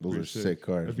 Those Pretty are sick. sick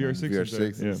cars. A VR6 man. VR6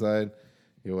 inside, yeah. inside.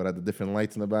 You would have the different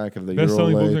lights in the back of the Best Euro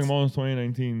selling Volkswagen lights. models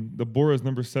 2019. The Bora is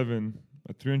number 7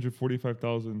 at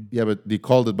 345,000. Yeah, but they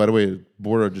called it, by the way,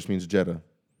 Bora just means Jetta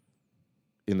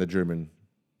in the German.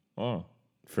 Oh.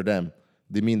 For them.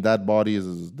 They mean that body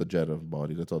is the Jetta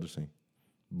body. That's all they're saying.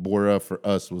 Bora for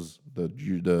us was the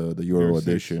Euro 6.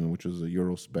 edition, which was a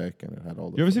Euro spec, and it had all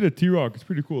the You ever see the T-Roc? It's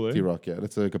pretty cool, eh? T-Roc. Yeah,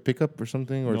 that's like a pickup or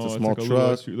something, or No, it's a small like a little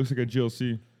truck. SUV. It looks like a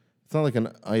GLC. It's not like an.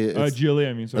 It's, GLA,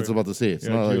 I mean, sorry. that's what I was about to say. It's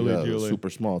Yeah, not GLA, like GLA. super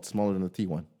small. It's smaller than the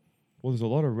T1. Well, there's a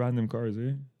lot of random cars,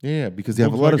 eh? Yeah, because they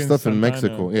have a lot of Volkswagen stuff in Santana,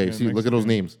 Mexico. Yeah, you yeah, see, look at those Mexican.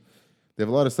 names. They have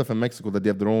a lot of stuff in Mexico that they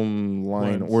have their own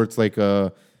line, Lines. or it's like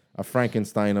a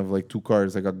Frankenstein of like two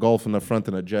cars, like a Golf in the front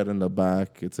and a Jet in the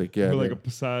back. It's like Or they- like a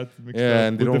Passat mixed yeah, up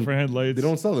and they with don't different headlights. They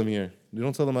don't sell them here. They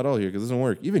don't sell them at all here because it doesn't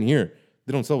work. Even here,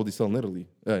 they don't sell what they sell in Italy.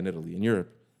 In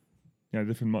Europe, Yeah,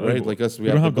 different right? Like us, we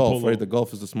don't have the Golf, Polo. right? The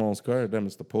Golf is the smallest car. Them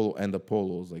it's the Polo, and the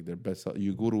Polo is like their best.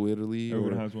 You go to Italy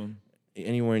Everyone or has one.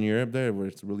 anywhere in Europe there where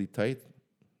it's really tight,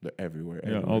 they're everywhere. Yeah,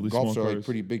 everywhere. all these Golfs small are like cars.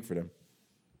 pretty big for them.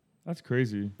 That's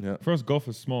crazy. Yeah. For us, Golf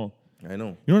is small. I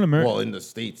know. You know in America, Well, in the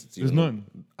States, it's there's even- none.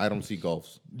 I don't see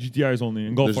Golfs. GTIs only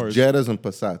and Golf There's Rs. Jettas and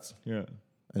Passats, Yeah,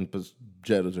 and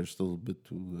Jettas are still a bit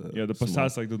too. yeah. The small.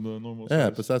 Passat's like the normal. Yeah,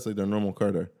 size. Passats like their normal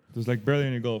car there. There's like barely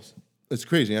any Golfs. It's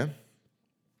crazy, yeah.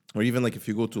 Or even like if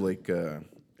you go to like,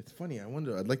 it's funny. I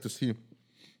wonder. I'd like to see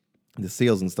the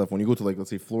sales and stuff when you go to like, let's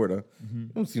say Florida. You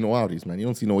don't see no Audis, man. You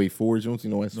don't see no A4s. You don't see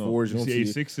no S4s. No, you don't you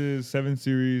see see A6s, 7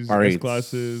 Series, R8s. S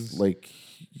classes. Like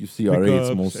you see R8s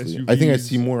pickups, mostly. I think I SUVs.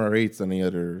 see more R8s than any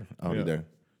other Audi Yeah. there.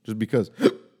 Just because,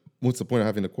 what's the point of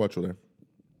having the Quattro there?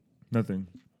 Nothing.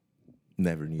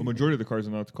 Never The need. majority of the cars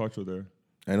are not Quattro there.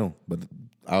 I know, but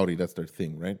Audi, that's their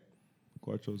thing, right?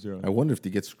 Quattros, yeah. I wonder if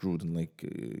they get screwed in like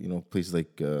places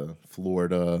like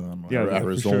Florida, Yeah, or for sure.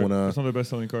 Arizona. It's not the best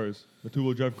selling cars. The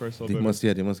 2-wheel drive cars sell They better. must,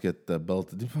 they must get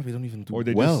belted. They probably don't even do Or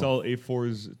they well. just sell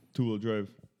A4s 2-wheel drive.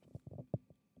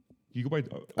 You can buy.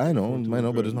 I know, A4 I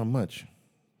know, but drive. there's not much.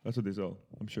 That's what they sell.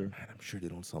 I'm sure. Man, I'm sure they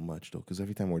don't sell much though, because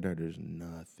every time we're there, there's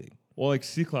nothing. Well, like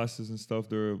C classes and stuff.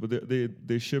 But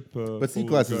they ship. But C four-wheel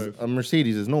classes, drive. a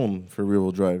Mercedes is known for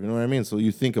rear-wheel drive. You know what I mean? So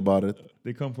you think about it.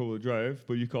 They come 4-wheel drive,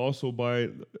 but you can also buy.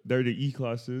 They're the E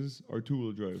classes or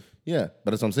 2-wheel drive. Yeah,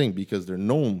 but that's what I'm saying because they're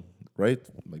known, right?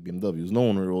 Like BMW is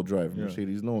known rear-wheel drive. Yeah.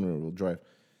 Mercedes is known rear-wheel drive.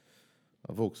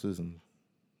 A Volks isn't.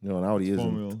 An Audi isn't.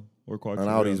 4-wheel or Quattro. An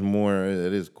Audi's yeah. more.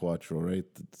 It is Quattro, right?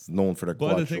 It's known for the But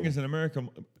Quattro. the thing is, in America,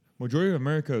 majority of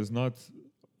America is not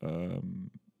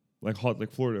like hot,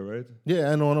 like Florida, right?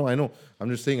 Yeah, I know. I'm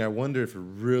just saying. I wonder if it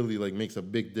really like makes a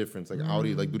big difference. Like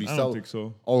Audi, like do they I don't sell think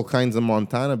so. all kinds in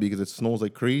Montana because it snows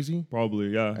like crazy, Probably,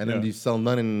 yeah. and then they sell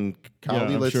none in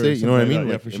Cali. I'm let's sure, say, you know what I something mean? like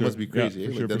that. Like For it sure. must be crazy. Yeah, eh?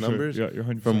 for Like sure, the for sure. numbers Yeah, you're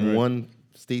 100% from right. one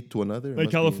state to another. It Like must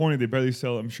be- California, they barely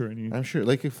sell. I'm sure any. I'm sure,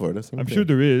 like in Florida, same I'm thing. sure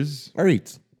there is.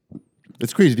 R8s.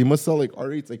 It's crazy. They must sell like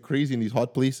R8s like crazy in these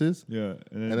hot places, Yeah,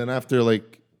 and then after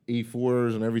like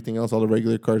A4s and everything else, all the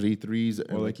regular cars, A3s,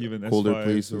 and or like even colder S5s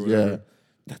places. or Yeah, whatever.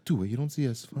 that too. You don't see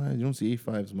S5s, you don't see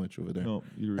A5s much over there. No,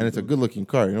 you And it's a good looking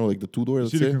car, you know, like the two door. You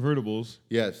Let's see the say. convertibles.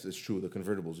 Yes, it's true. The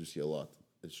convertibles you see a lot.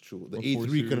 It's true. The The 4 A3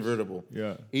 Series. convertible.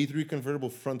 Yeah. A3 convertible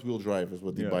front wheel drive is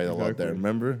what they Yeah, buy a lot there. exactly.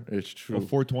 Remember? It's true. A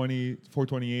 420,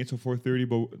 428, so 430,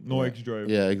 but no X drive.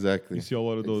 Yeah, exactly. You see a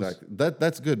lot of those. Exactly.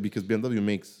 That's good because BMW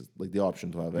makes like the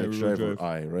option to have X rear drive or drive.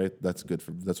 I, right? That's good for.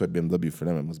 That's why BMW for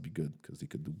them it must be good because they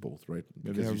could do both, right?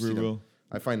 Yeah, they Because have you see rear them- wheel.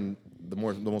 I find the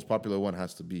most popular one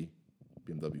has to be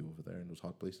BMW over there in those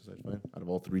hot places. I find out of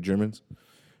all three Germans,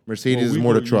 Mercedes Well, is we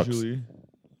more go the trucks. usually,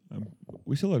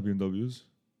 we sell a lot of BMWs.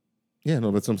 Yeah,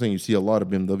 no, that's what I'm saying. You see a lot of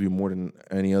BMW more than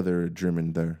any other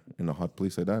German there in a hot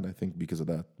place like that. I think because of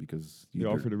that, because They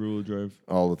offer the rear wheel drive.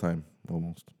 all the time,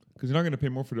 almost. Because you're not going to pay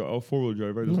more for the 4-wheel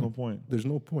drive, right? There's No. no point. There's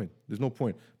no point. There's no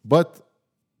point. But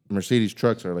Mercedes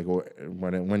trucks are like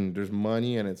when there's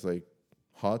money and it's like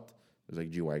hot, there's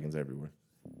like G wagons everywhere.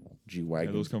 G Yeah,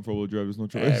 wagons. those come 4-wheel drive. There's no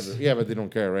choice. Yeah, but they don't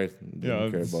care, right? They Yeah,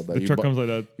 don't care about that. the You truck bu- comes like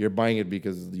that. You're buying it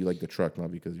because you like the truck,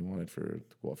 not because you want it to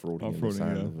go off-roading, in the Off-roading,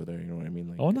 sand yeah. over there. You know what I mean?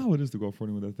 Like, I wonder how it is to go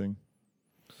off-roading with that thing.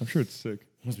 I'm sure it's sick.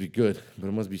 it must be good, but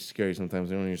it must be scary sometimes.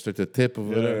 You know, when you start to tip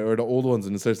over Yeah. there, or the old ones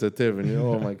and it starts to tip, and you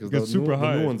know, oh my, because Gets super the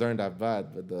high. new ones aren't that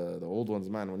bad, but the old ones,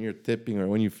 man, when you're tipping or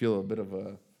when you feel a bit of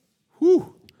a,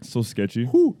 whoo, So sketchy.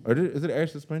 whoo, is it air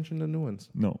suspension the new ones?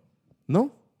 No.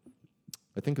 No,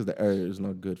 I think because the air is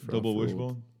not good for Double off-road.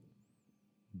 wishbone.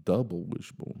 Double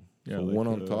wishbone. Yeah, So like, one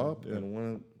on top yeah. and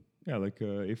one. Yeah, like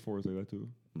A4 is like that too.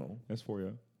 No, S4, yeah.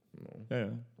 no. Yeah,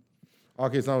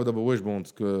 Okay, it's not a double wishbone.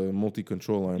 It's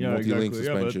multi-control arm, yeah, multi-link exactly.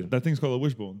 Yeah, suspension. but that thing's called a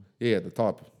wishbone. Yeah, the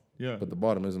top. Yeah. But the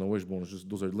bottom isn't a wishbone. It's just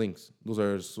those are links. Those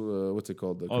are what's it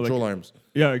called? The Oh, control like- arms.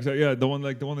 Yeah, exactly. Yeah, the one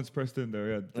that's pressed in there.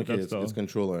 Yeah, Okay, that style. it's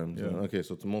control arms. Yeah. Okay,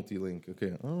 so it's a multi-link.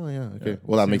 Okay. Oh yeah. Okay. Yeah.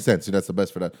 Well, that Same. makes sense. See, that's the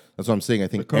best for that. That's what I'm saying. I The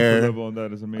think comfort air. level on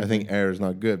that is amazing. I think air is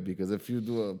not good because if you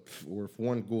do or if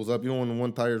one goes up, you know, when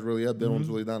one tire is really up, the other one's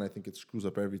Mm-hmm. really down. I think it screws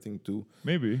up everything too.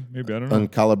 maybe I don't know.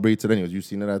 Uncalibrates it. Anyways, you've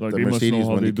seen it at Like, the they must know Mercedes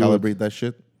how when they they do it. calibrate that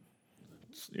shit.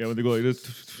 Yeah, when they go like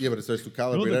this. Yeah, but it starts to You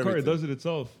calibrate know the car it everything. does it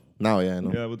itself. Now, yeah, I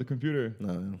know. Yeah, with the computer.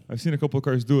 No. I've seen a couple of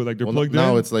cars do it. Like they're Well, plugged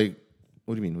now in. it's like,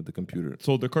 what do you mean with the computer?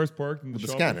 So the car's parked in the With the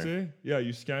shop. scanner. Let's say. Yeah,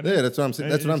 you scan it. Yeah, that's what I'm saying.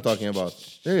 and That's what I'm it's- talking about.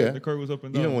 Yeah. The car goes up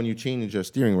and down. Even when you change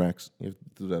steering racks, you have to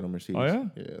do that on Mercedes. Oh, yeah?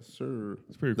 Yes, sir.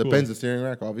 It's pretty cool. Depends the steering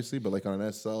rack, obviously, but like on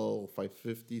an SL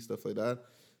 550 stuff like that,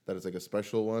 that is like a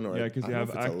special one. Or Yeah, because I they don't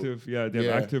have know if it's active. Yeah, they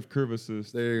Yeah. have active curve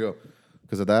assist. there you go.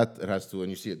 Because of that, it has to, and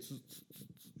you see it.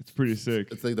 It's pretty sick.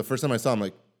 It's like the first time I saw, I'm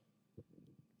like,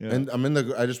 Yeah, and I'm in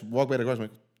the. I just walk by the garage. I'm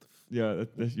like, yeah.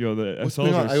 Yo, the what's SLs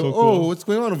going are on? so oh, cool. what's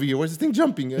going on over here? Where's this thing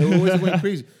jumping? Where's it going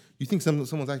crazy? You think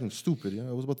someone's acting stupid? Yeah,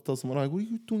 I was about to tell someone, like, what are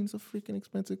you doing? It's a freaking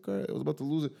expensive car. I was about to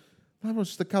lose it. No, bro,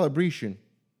 it's just a calibration.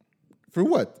 For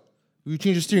what? You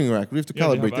change the steering rack. We have to Yeah,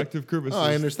 they have calibrate it. active curve assist. Oh,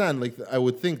 I understand. Like, I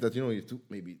would think that, you know, you have to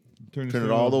maybe Turn turn it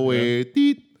steering all the off, way,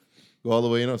 teet, go all the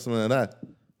way, you know, something like that.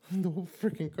 And the whole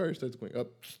freaking car starts going up.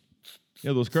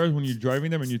 Yeah, those cars when you're driving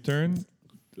them and you turn.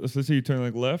 Let's say you turn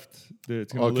like left.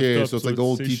 It's gonna Okay, lift up, so it's like the it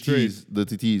old stays straight. TTs, the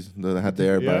TTs that had the Yeah.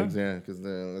 airbags, yeah, because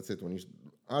that's it. When you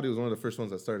Audi was one of the first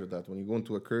ones that started that. When you go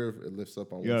into a curve, it lifts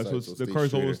up on Yeah, one so side, it's, it the stays cars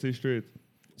straighter. always stay straight.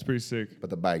 It's pretty sick. But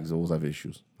the bags always have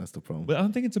issues. That's the problem. But I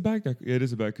don't think it's a back. Yeah, it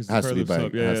is a back because the Has car to be lifts bag.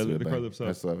 up. Yeah, Has yeah, to be the a car bag. lifts up.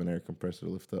 Has to have an air compressor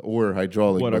to lift up or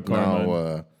hydraulic. What a but car, now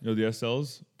man. Yo, the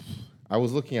SLs, I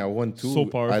was looking at one too. So I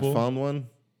powerful. found one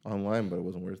online, but it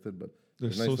wasn't worth it. But they're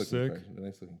nice so looking sick. cars. They're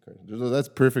nice looking cars. That's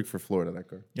perfect for Florida. That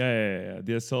car. Yeah.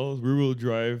 The SLs, rear wheel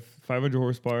drive, 500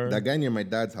 horsepower. That guy near my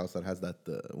dad's house that has that.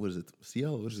 What is it?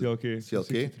 CL. What is it? CLK. CLK.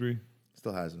 63.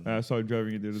 Still has him. I saw him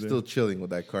driving it the other day. Still chilling with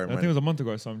that car, I think it man. was a month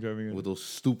ago I saw him driving it. With those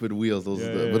stupid wheels. Those, Yeah,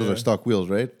 but those yeah. are stock wheels,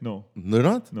 right? No, They're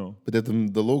not. no. But they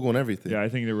have the logo and everything. Yeah, I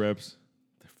think they're reps.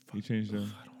 He changed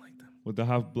them. I don't like them. With the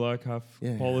half black, half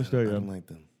Yeah, polished I there, yeah. don't like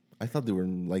them. I thought they were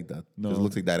like that. No. No, it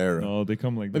looks like that era. No, they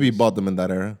come like Maybe he this. bought them in that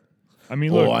era. I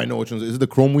mean, Oh, look. I know which ones. Is it the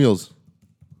chrome wheels?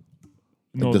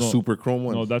 No, the no. super chrome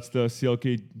ones? No, that's the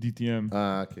CLK DTM.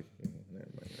 Ah, okay. Never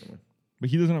mind. But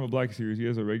he doesn't have a black series. He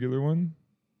has a regular one.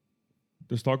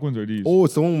 The stock ones are these. Oh,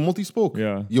 it's the one with multi-spoke?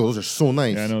 Yeah. Yo, those are so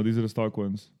nice. Yeah, I know. These are the stock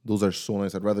ones. Those are so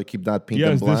nice. I'd rather keep that pink He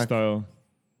and has this black. style.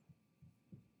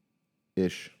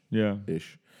 Ish. Yeah.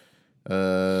 Ish.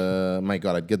 My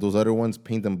God, I'd get those other ones,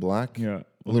 paint them black. Yeah.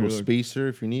 A little Here, look. spacer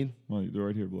if you need. Well, they're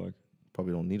right here, black.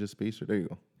 Probably don't need a spacer. There you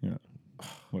go. Yeah.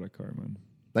 What a car, man.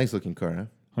 Nice looking car, huh?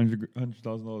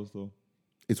 $100,000 though.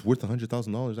 It's worth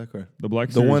 $100,000, that car. The black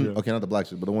The series, one, yeah. okay, not the black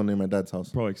series, but the one near my dad's house.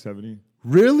 Probably like 70.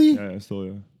 Really? Yeah, still,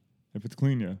 yeah. If it's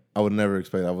clean, yeah. I would never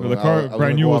expect that. Well, the car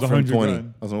brand new was 100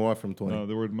 grand. I was going to go off from 20. No,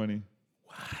 the word money.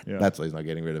 What? Yeah. That's why he's not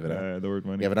getting rid of it. Yeah, the word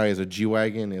money. Yeah, but now he has a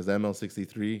G-Wagon, he has the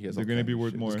ML63. He has They're going to be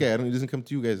worth more. This guy, he doesn't come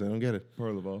to you guys. I don't get it. Part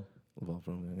of the ball. Well,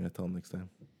 bro, I'm going to tell him next time.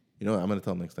 You know what? I'm going to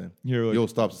tell him next time. Here, like, Yo,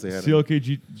 stop to say hi.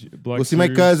 CLK Black Go see my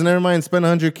Series. cousin. Never mind. Spend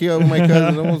 100K on my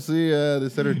cousin. I won't see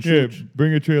this other Yeah, church.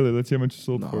 bring a trailer. Let's see how much it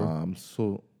sold for. Nah, I'm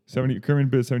so... 70 current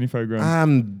bid 75 grand. I'm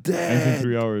And in dead.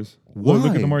 3 hours. Why?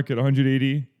 Look at the market.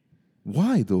 180,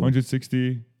 Why, though? 160,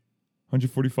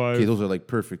 145. Okay, those are like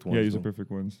perfect ones. Yeah, these are though.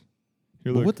 perfect ones.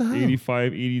 Here, But look. what the hell?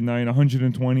 85, 89,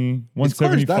 120, His car is that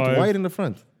 175. wide in the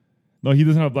front. No, he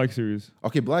doesn't have Black Series.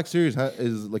 Okay, Black Series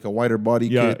is like a wider body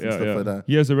Yeah, kit and stuff like that.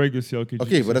 He has a regular CLK.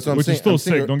 Okay, but that's what I'm which saying. is still I'm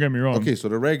sick. saying- Don't get me wrong. Okay, so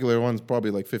the regular one's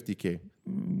probably like 50K.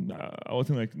 I would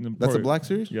think like That's a Black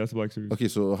Series? Yeah, it's a Black Series. Okay,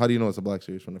 so how do you know it's a Black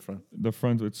Series from the front? The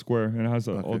front it's square and it has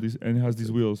all Okay. these and it has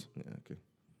these wheels. Yeah, okay.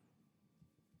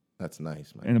 That's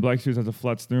nice, man. And the Black Series has a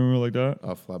flat steering wheel like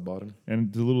that, Flat bottom.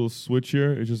 and the little switch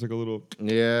here is just like a little.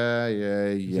 Yeah. like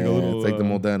a little, it's like the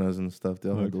Modenas and stuff. They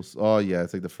all have like- those. Oh, yeah,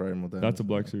 it's like the Ferrari Modena. That's a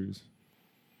Black Series.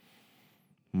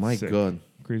 My Sick. God.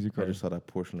 Crazy I car. just saw that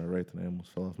Porsche on the right and I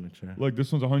almost fell off my chair. Look,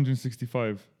 this one's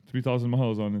 165, 3,000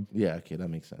 miles on it. Yeah, okay, that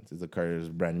makes sense. It's a car that's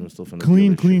brand new, still from the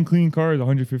Clean dealership. car is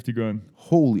 150 grand.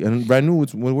 Holy, and brand new,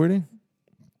 what were they?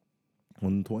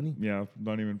 120? Yeah,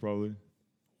 not even probably.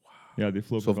 Wow. Yeah, they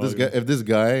flip. So if this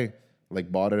guy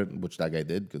like bought it, which that guy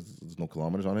did because there's no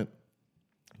kilometers on it,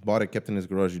 bought it, kept it in his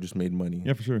garage, you just made money.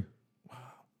 Yeah, for sure.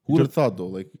 Who would have thought though?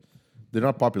 Like they're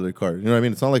not popular cars. You know what I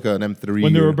mean? It's not like an M3.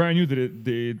 When they or- were brand new,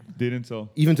 they didn't sell.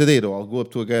 Even today though, I'll go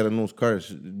up to a guy that knows cars,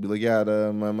 be like, yeah,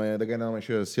 the guy now my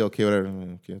shirt is CLK, whatever. I'm like,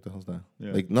 okay, what the hell's that?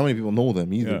 Yeah. Like not many people know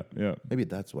them either. Yeah. Maybe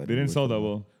that's why They didn't work sell so that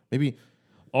well. Maybe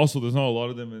Also, there's not a lot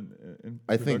of them in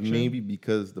I think production. maybe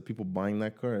because the people buying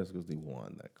that car is because they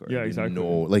want that car. Yeah, They exactly.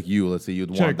 know, like you, let's say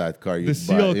you'd Check. want that car. The You'd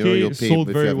buy, CLK you'll pay sold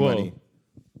if you very have well. money.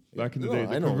 Back in the No, day, I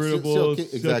the know. convertibles,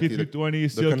 CLK exactly. CLK 320, The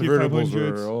CLK convertibles 500s.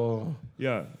 were, oh.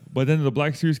 Yeah, but then the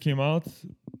Black Series came out.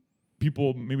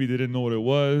 People maybe they didn't know what it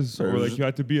was, or like you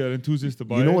had to be an enthusiast to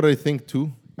buy You know it. what I think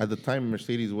too? At the time,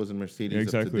 Mercedes wasn't Mercedes Yeah, of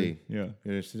exactly. today. Yeah,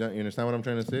 You understand what I'm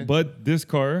trying to say? but this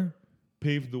car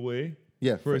paved the way.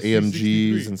 Yeah, for for a AMGs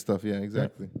C63. and stuff. Yeah,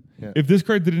 exactly. Yeah. If this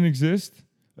car didn't exist,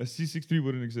 a C63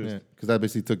 wouldn't exist. Yeah, because that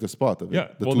basically took the spot of it. Yeah,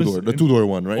 the well, two-door, this- the two-door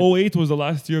one, right? 08 was the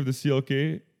last year of the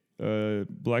CLK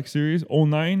Black Series.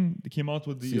 09 they came out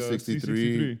with the C63.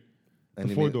 C63. And the they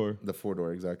made- four-door. The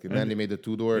four-door, exactly. And then they made the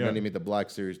two-door, and yeah. then they made the Black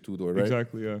Series two-door, right?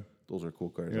 Exactly. Yeah. Those are cool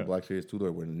cars. Yeah. The Black Series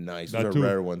two-door were nice. That Those too. are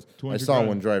rare ones. I 200 saw grand.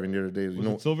 one driving the other day. You Was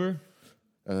know, it silver?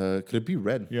 could it be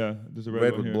red? Yeah. There's a red,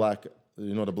 Red one with here. black.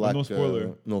 You know the black. no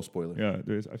spoiler. No spoiler. Yeah,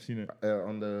 there is. I've seen it.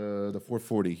 On the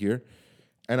 440 here.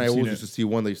 And I I've seen always it. used to see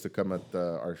one that used to come at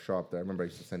our shop there. I remember I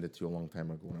used to send it to you a long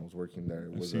time ago when I was working there.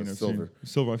 It I've was seen a it. silver.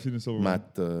 Silver. I've seen the silver.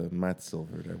 one. Matte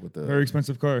silver there with the Very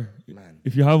expensive car. man.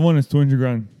 If you have one, it's 200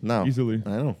 grand. Now Easily.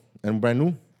 I know. And brand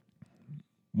new.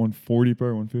 140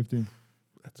 per 150.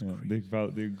 That's Yeah, crazy.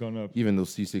 they've gone up. Even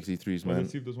those C63s, Well, man.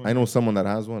 let's see if this one I know someone that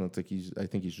has one. It's like I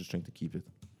think he's just trying to keep it.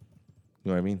 You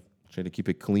know what I mean? Trying to keep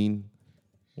it clean.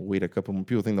 Wait a couple more.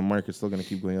 People think the market's still going to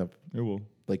keep going up. It will.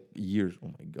 Like years. Oh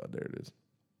my God, there it is.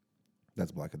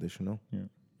 That's Black Edition, no? Yeah.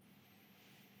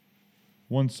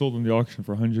 One sold in the auction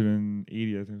for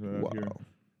 180, I think. Wow. Here.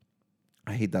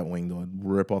 I hate that wing, though. I'd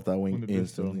rip off that When wing did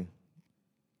this sell? instantly.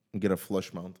 And get a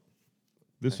flush mount.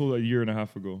 This sold a year and a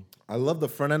half ago. I love the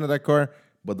front end of that car,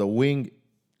 but the wing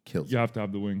kills You it. have to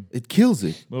have the wing. It kills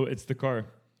it. Well, it's the car.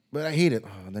 But I hate it.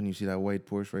 Oh, then you see that white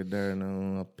Porsche right there,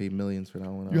 and I'll pay millions for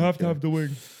that one. I You don't have to care. have the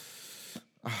wing.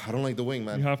 I don't like the wing,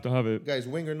 man. You have to have it. Guys,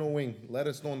 wing or no wing? Let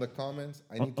us know in the comments.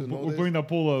 I need to know We're this. putting that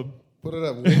poll up. Put it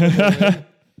up. Wing or no wing?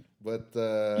 But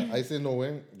I say no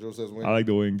wing. Joe says wing. I like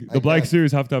the wing. I The Black can't.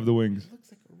 Series have to have the wings. It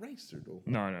looks like a racer, though.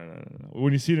 No.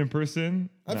 When you see it in person,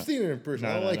 I've seen it in person.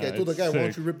 I No, don't like it. I told the it's guy, why don't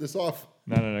sick. you rip this off?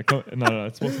 No.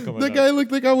 It's supposed to come The like guy that.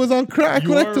 looked like I was on crack You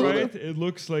when I are told right. him. It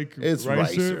looks like It's Ricer,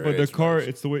 Ricer, but the it's car, Ricer.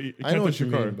 it's the way you I can't know touch what the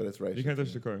you car. mean, but it's Ricer You can't to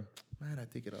touch the car. Man, I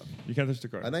take it off. You can't touch the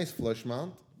car. A nice flush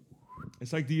mount.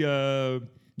 It's like the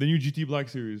new GT Black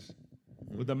Series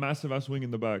with the massive ass wing in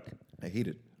the back. I hate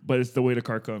it. But it's the way the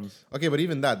car comes. Okay, but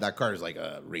even that car is like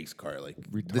a race car. Like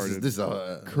Retarded. this is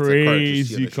a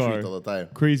Crazy it's a car. car. You see on the street all the time.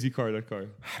 Crazy car, that car.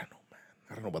 I don't know, man.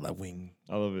 I don't know about that wing.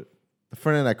 I love it. The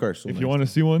front end of that car is so If nice. you want to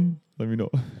see one, let me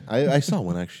know. I saw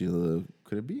one actually.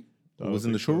 Could it be? It was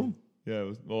in the showroom? Yeah. It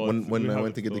was, well, When we I have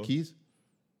went it to get the still. keys?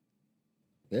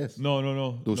 Yes.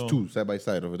 No. Those two side by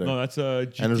side over there. No, that's a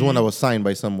GT. And there's one that was signed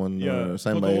by someone. Yeah,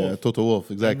 Signed Toto by Wolff. Toto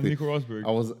Wolff. Exactly. Nico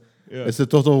Rosberg. Yeah. It's a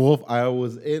Toto Wolff. I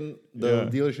was in the Yeah.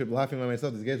 dealership laughing by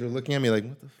myself. These guys were looking at me like,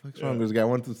 what the fuck's wrong with this guy? I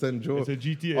wanted to send Joe. It's a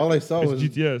GT. All I saw it's was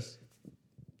GTS.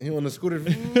 he on the scooter.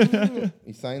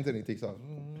 He signs it and he takes off.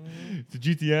 It's a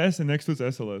GTS, and next to it's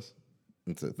SLS.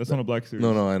 That's it. That's on a Black Series.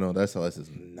 No, I know. The SLS is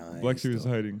nice. Black Series is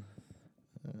hiding.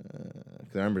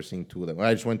 'Cause I remember seeing two of them.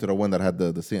 I just went to the one that had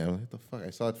the same. I was like, what the fuck? I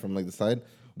saw it from like the side.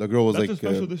 The girl was That's like, a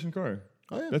special edition car.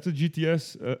 oh yeah, That's a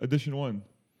GTS edition 1.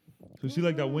 So you see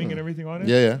like that wing and everything on it?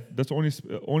 yeah. That's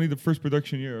only the first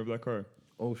production year of that car.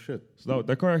 Oh shit. So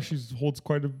that car actually holds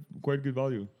quite good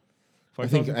value. I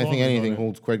think 5,000 anything kilometers on it.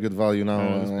 holds quite good value now.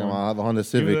 Yeah, it's fine. I have a Honda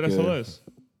Civic. Even that SLS.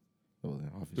 Oh, yeah,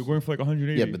 They're obviously. going for like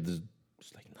 180. Yeah, but there's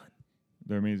like none.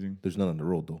 They're amazing. There's none on the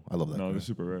road though. I love that. No, car. they're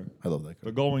super rare. I love that car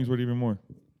The Gull Wings were even more.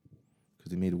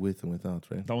 because they made it with and without,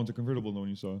 right? That one's a convertible, the one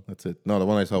you saw. That's it. No, the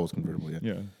one I saw was convertible. Yeah,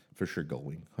 Yeah. for sure.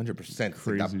 Gullwing, 100%.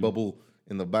 Crazy. That bubble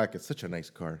in the back. It's such a nice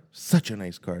car. Such a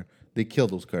nice car. They kill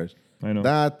those cars. I know.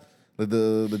 That the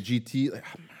GT. Like,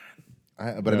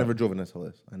 man. But I Yeah. never drove an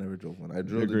SLS. I never drove one. I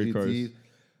drove the great GT, cars.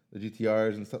 the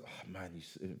GTRs and stuff. Oh, man,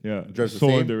 Yeah. drives the So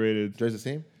same. underrated. Drives the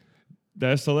same. The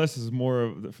SLS is more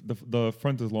of the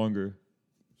front is longer.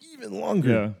 Even longer.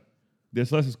 Yeah. The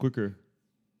SLS is quicker.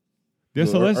 The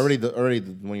Dude, SLS already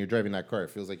when you're driving that car, it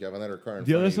feels like you have another car in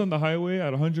the front LS of you. on the highway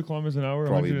at 100 kilometers an hour,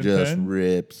 Probably 110, just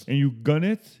rips. and you gun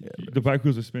it, Yeah, the back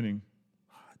wheels are spinning.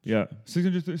 Yeah,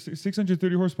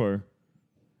 630 horsepower.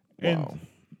 And Wow.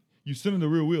 you sit on the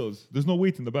rear wheels. There's no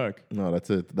weight in the back. No, that's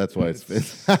it. That's why it's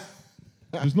fit.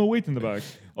 There's no weight in the back.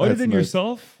 Other That's than nice.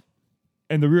 yourself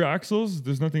and the rear axles,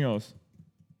 there's nothing else.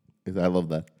 I love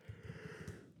that.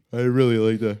 I really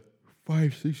like that.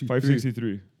 563.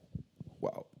 563.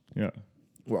 Wow. Yeah.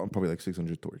 Well, probably like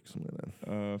 600 torque, something like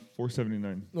that.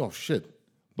 479. Oh shit!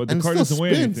 But the And it car still doesn't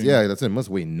weigh spins. anything. Yeah, that's it. It must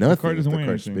weigh nothing. car if doesn't the weigh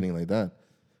car's anything. spinning like that.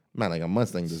 Man, like a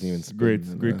Mustang doesn't even spin. Great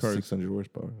and cars. that's 600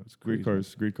 horsepower. That's Great crazy.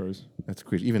 cars. Great cars. That's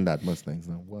crazy. Even that Mustang's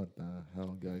now. What the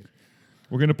hell, guys?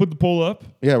 We're going to put the poll up.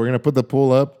 Yeah, we're gonna put the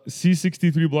poll up.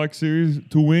 C63 Black Series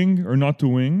to wing or not to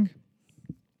wing.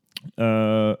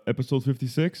 Episode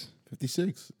 56.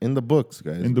 56 in the books,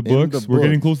 guys. In the books. We're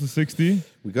getting close to 60.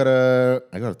 I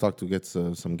gotta talk to get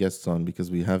some guests on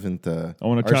because we haven't. I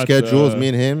want our to chat. schedules, me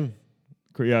and him.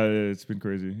 Yeah, it's been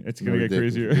crazy. It's going to get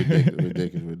Ridiculous, crazier.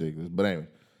 ridiculous. But anyway,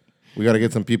 we gotta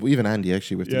get some people. Even Andy,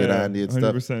 actually, we have to get Yeah, Andy and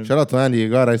stuff. 100%. Shout out to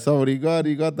Andy. I saw what he got.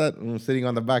 He got that sitting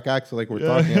on the back axle like we're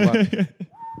talking about.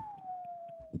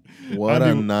 What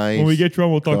Andy, a nice. When we get you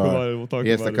on, we'll talk car. about it. We'll talk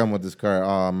He has about to it. come with this car.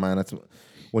 Oh man, that's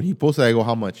when he posted. I go,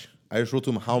 how much? I just wrote to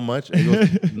him how much. And he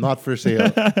goes, not for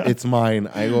sale. It's mine.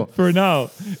 I go. For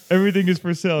now, everything is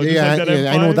for sale. Just Yeah, like that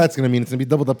I know what M5. that's gonna mean. It's gonna be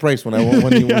double the price when he wants to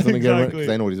get it. exactly. Because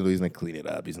I know what he's gonna do. He's gonna clean it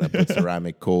up. He's gonna put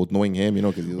ceramic coat. Knowing him, you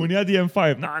know, because When you had the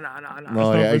M5, no.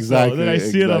 No, yeah, exactly, Then I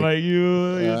see it, I'm exactly.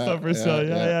 like, it's not for sale.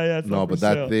 Yeah, it's No, not for but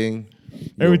sale. that thing.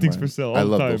 Everything's man, for sale all I the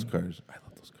love time. those cars.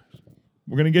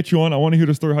 We're going to get you on. I want to hear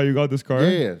the story how you got this car.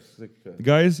 Yeah.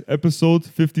 Guys, episode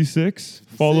 56.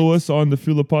 Follow us on the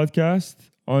Fila Podcast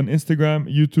on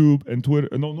Instagram, YouTube, and Twitter.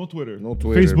 No Twitter. No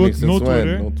Twitter. Facebook, Makes no sense when.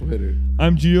 Twitter. No Twitter.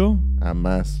 I'm Gio. I'm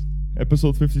Mass.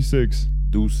 Episode 56.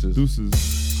 Deuces.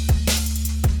 Deuces.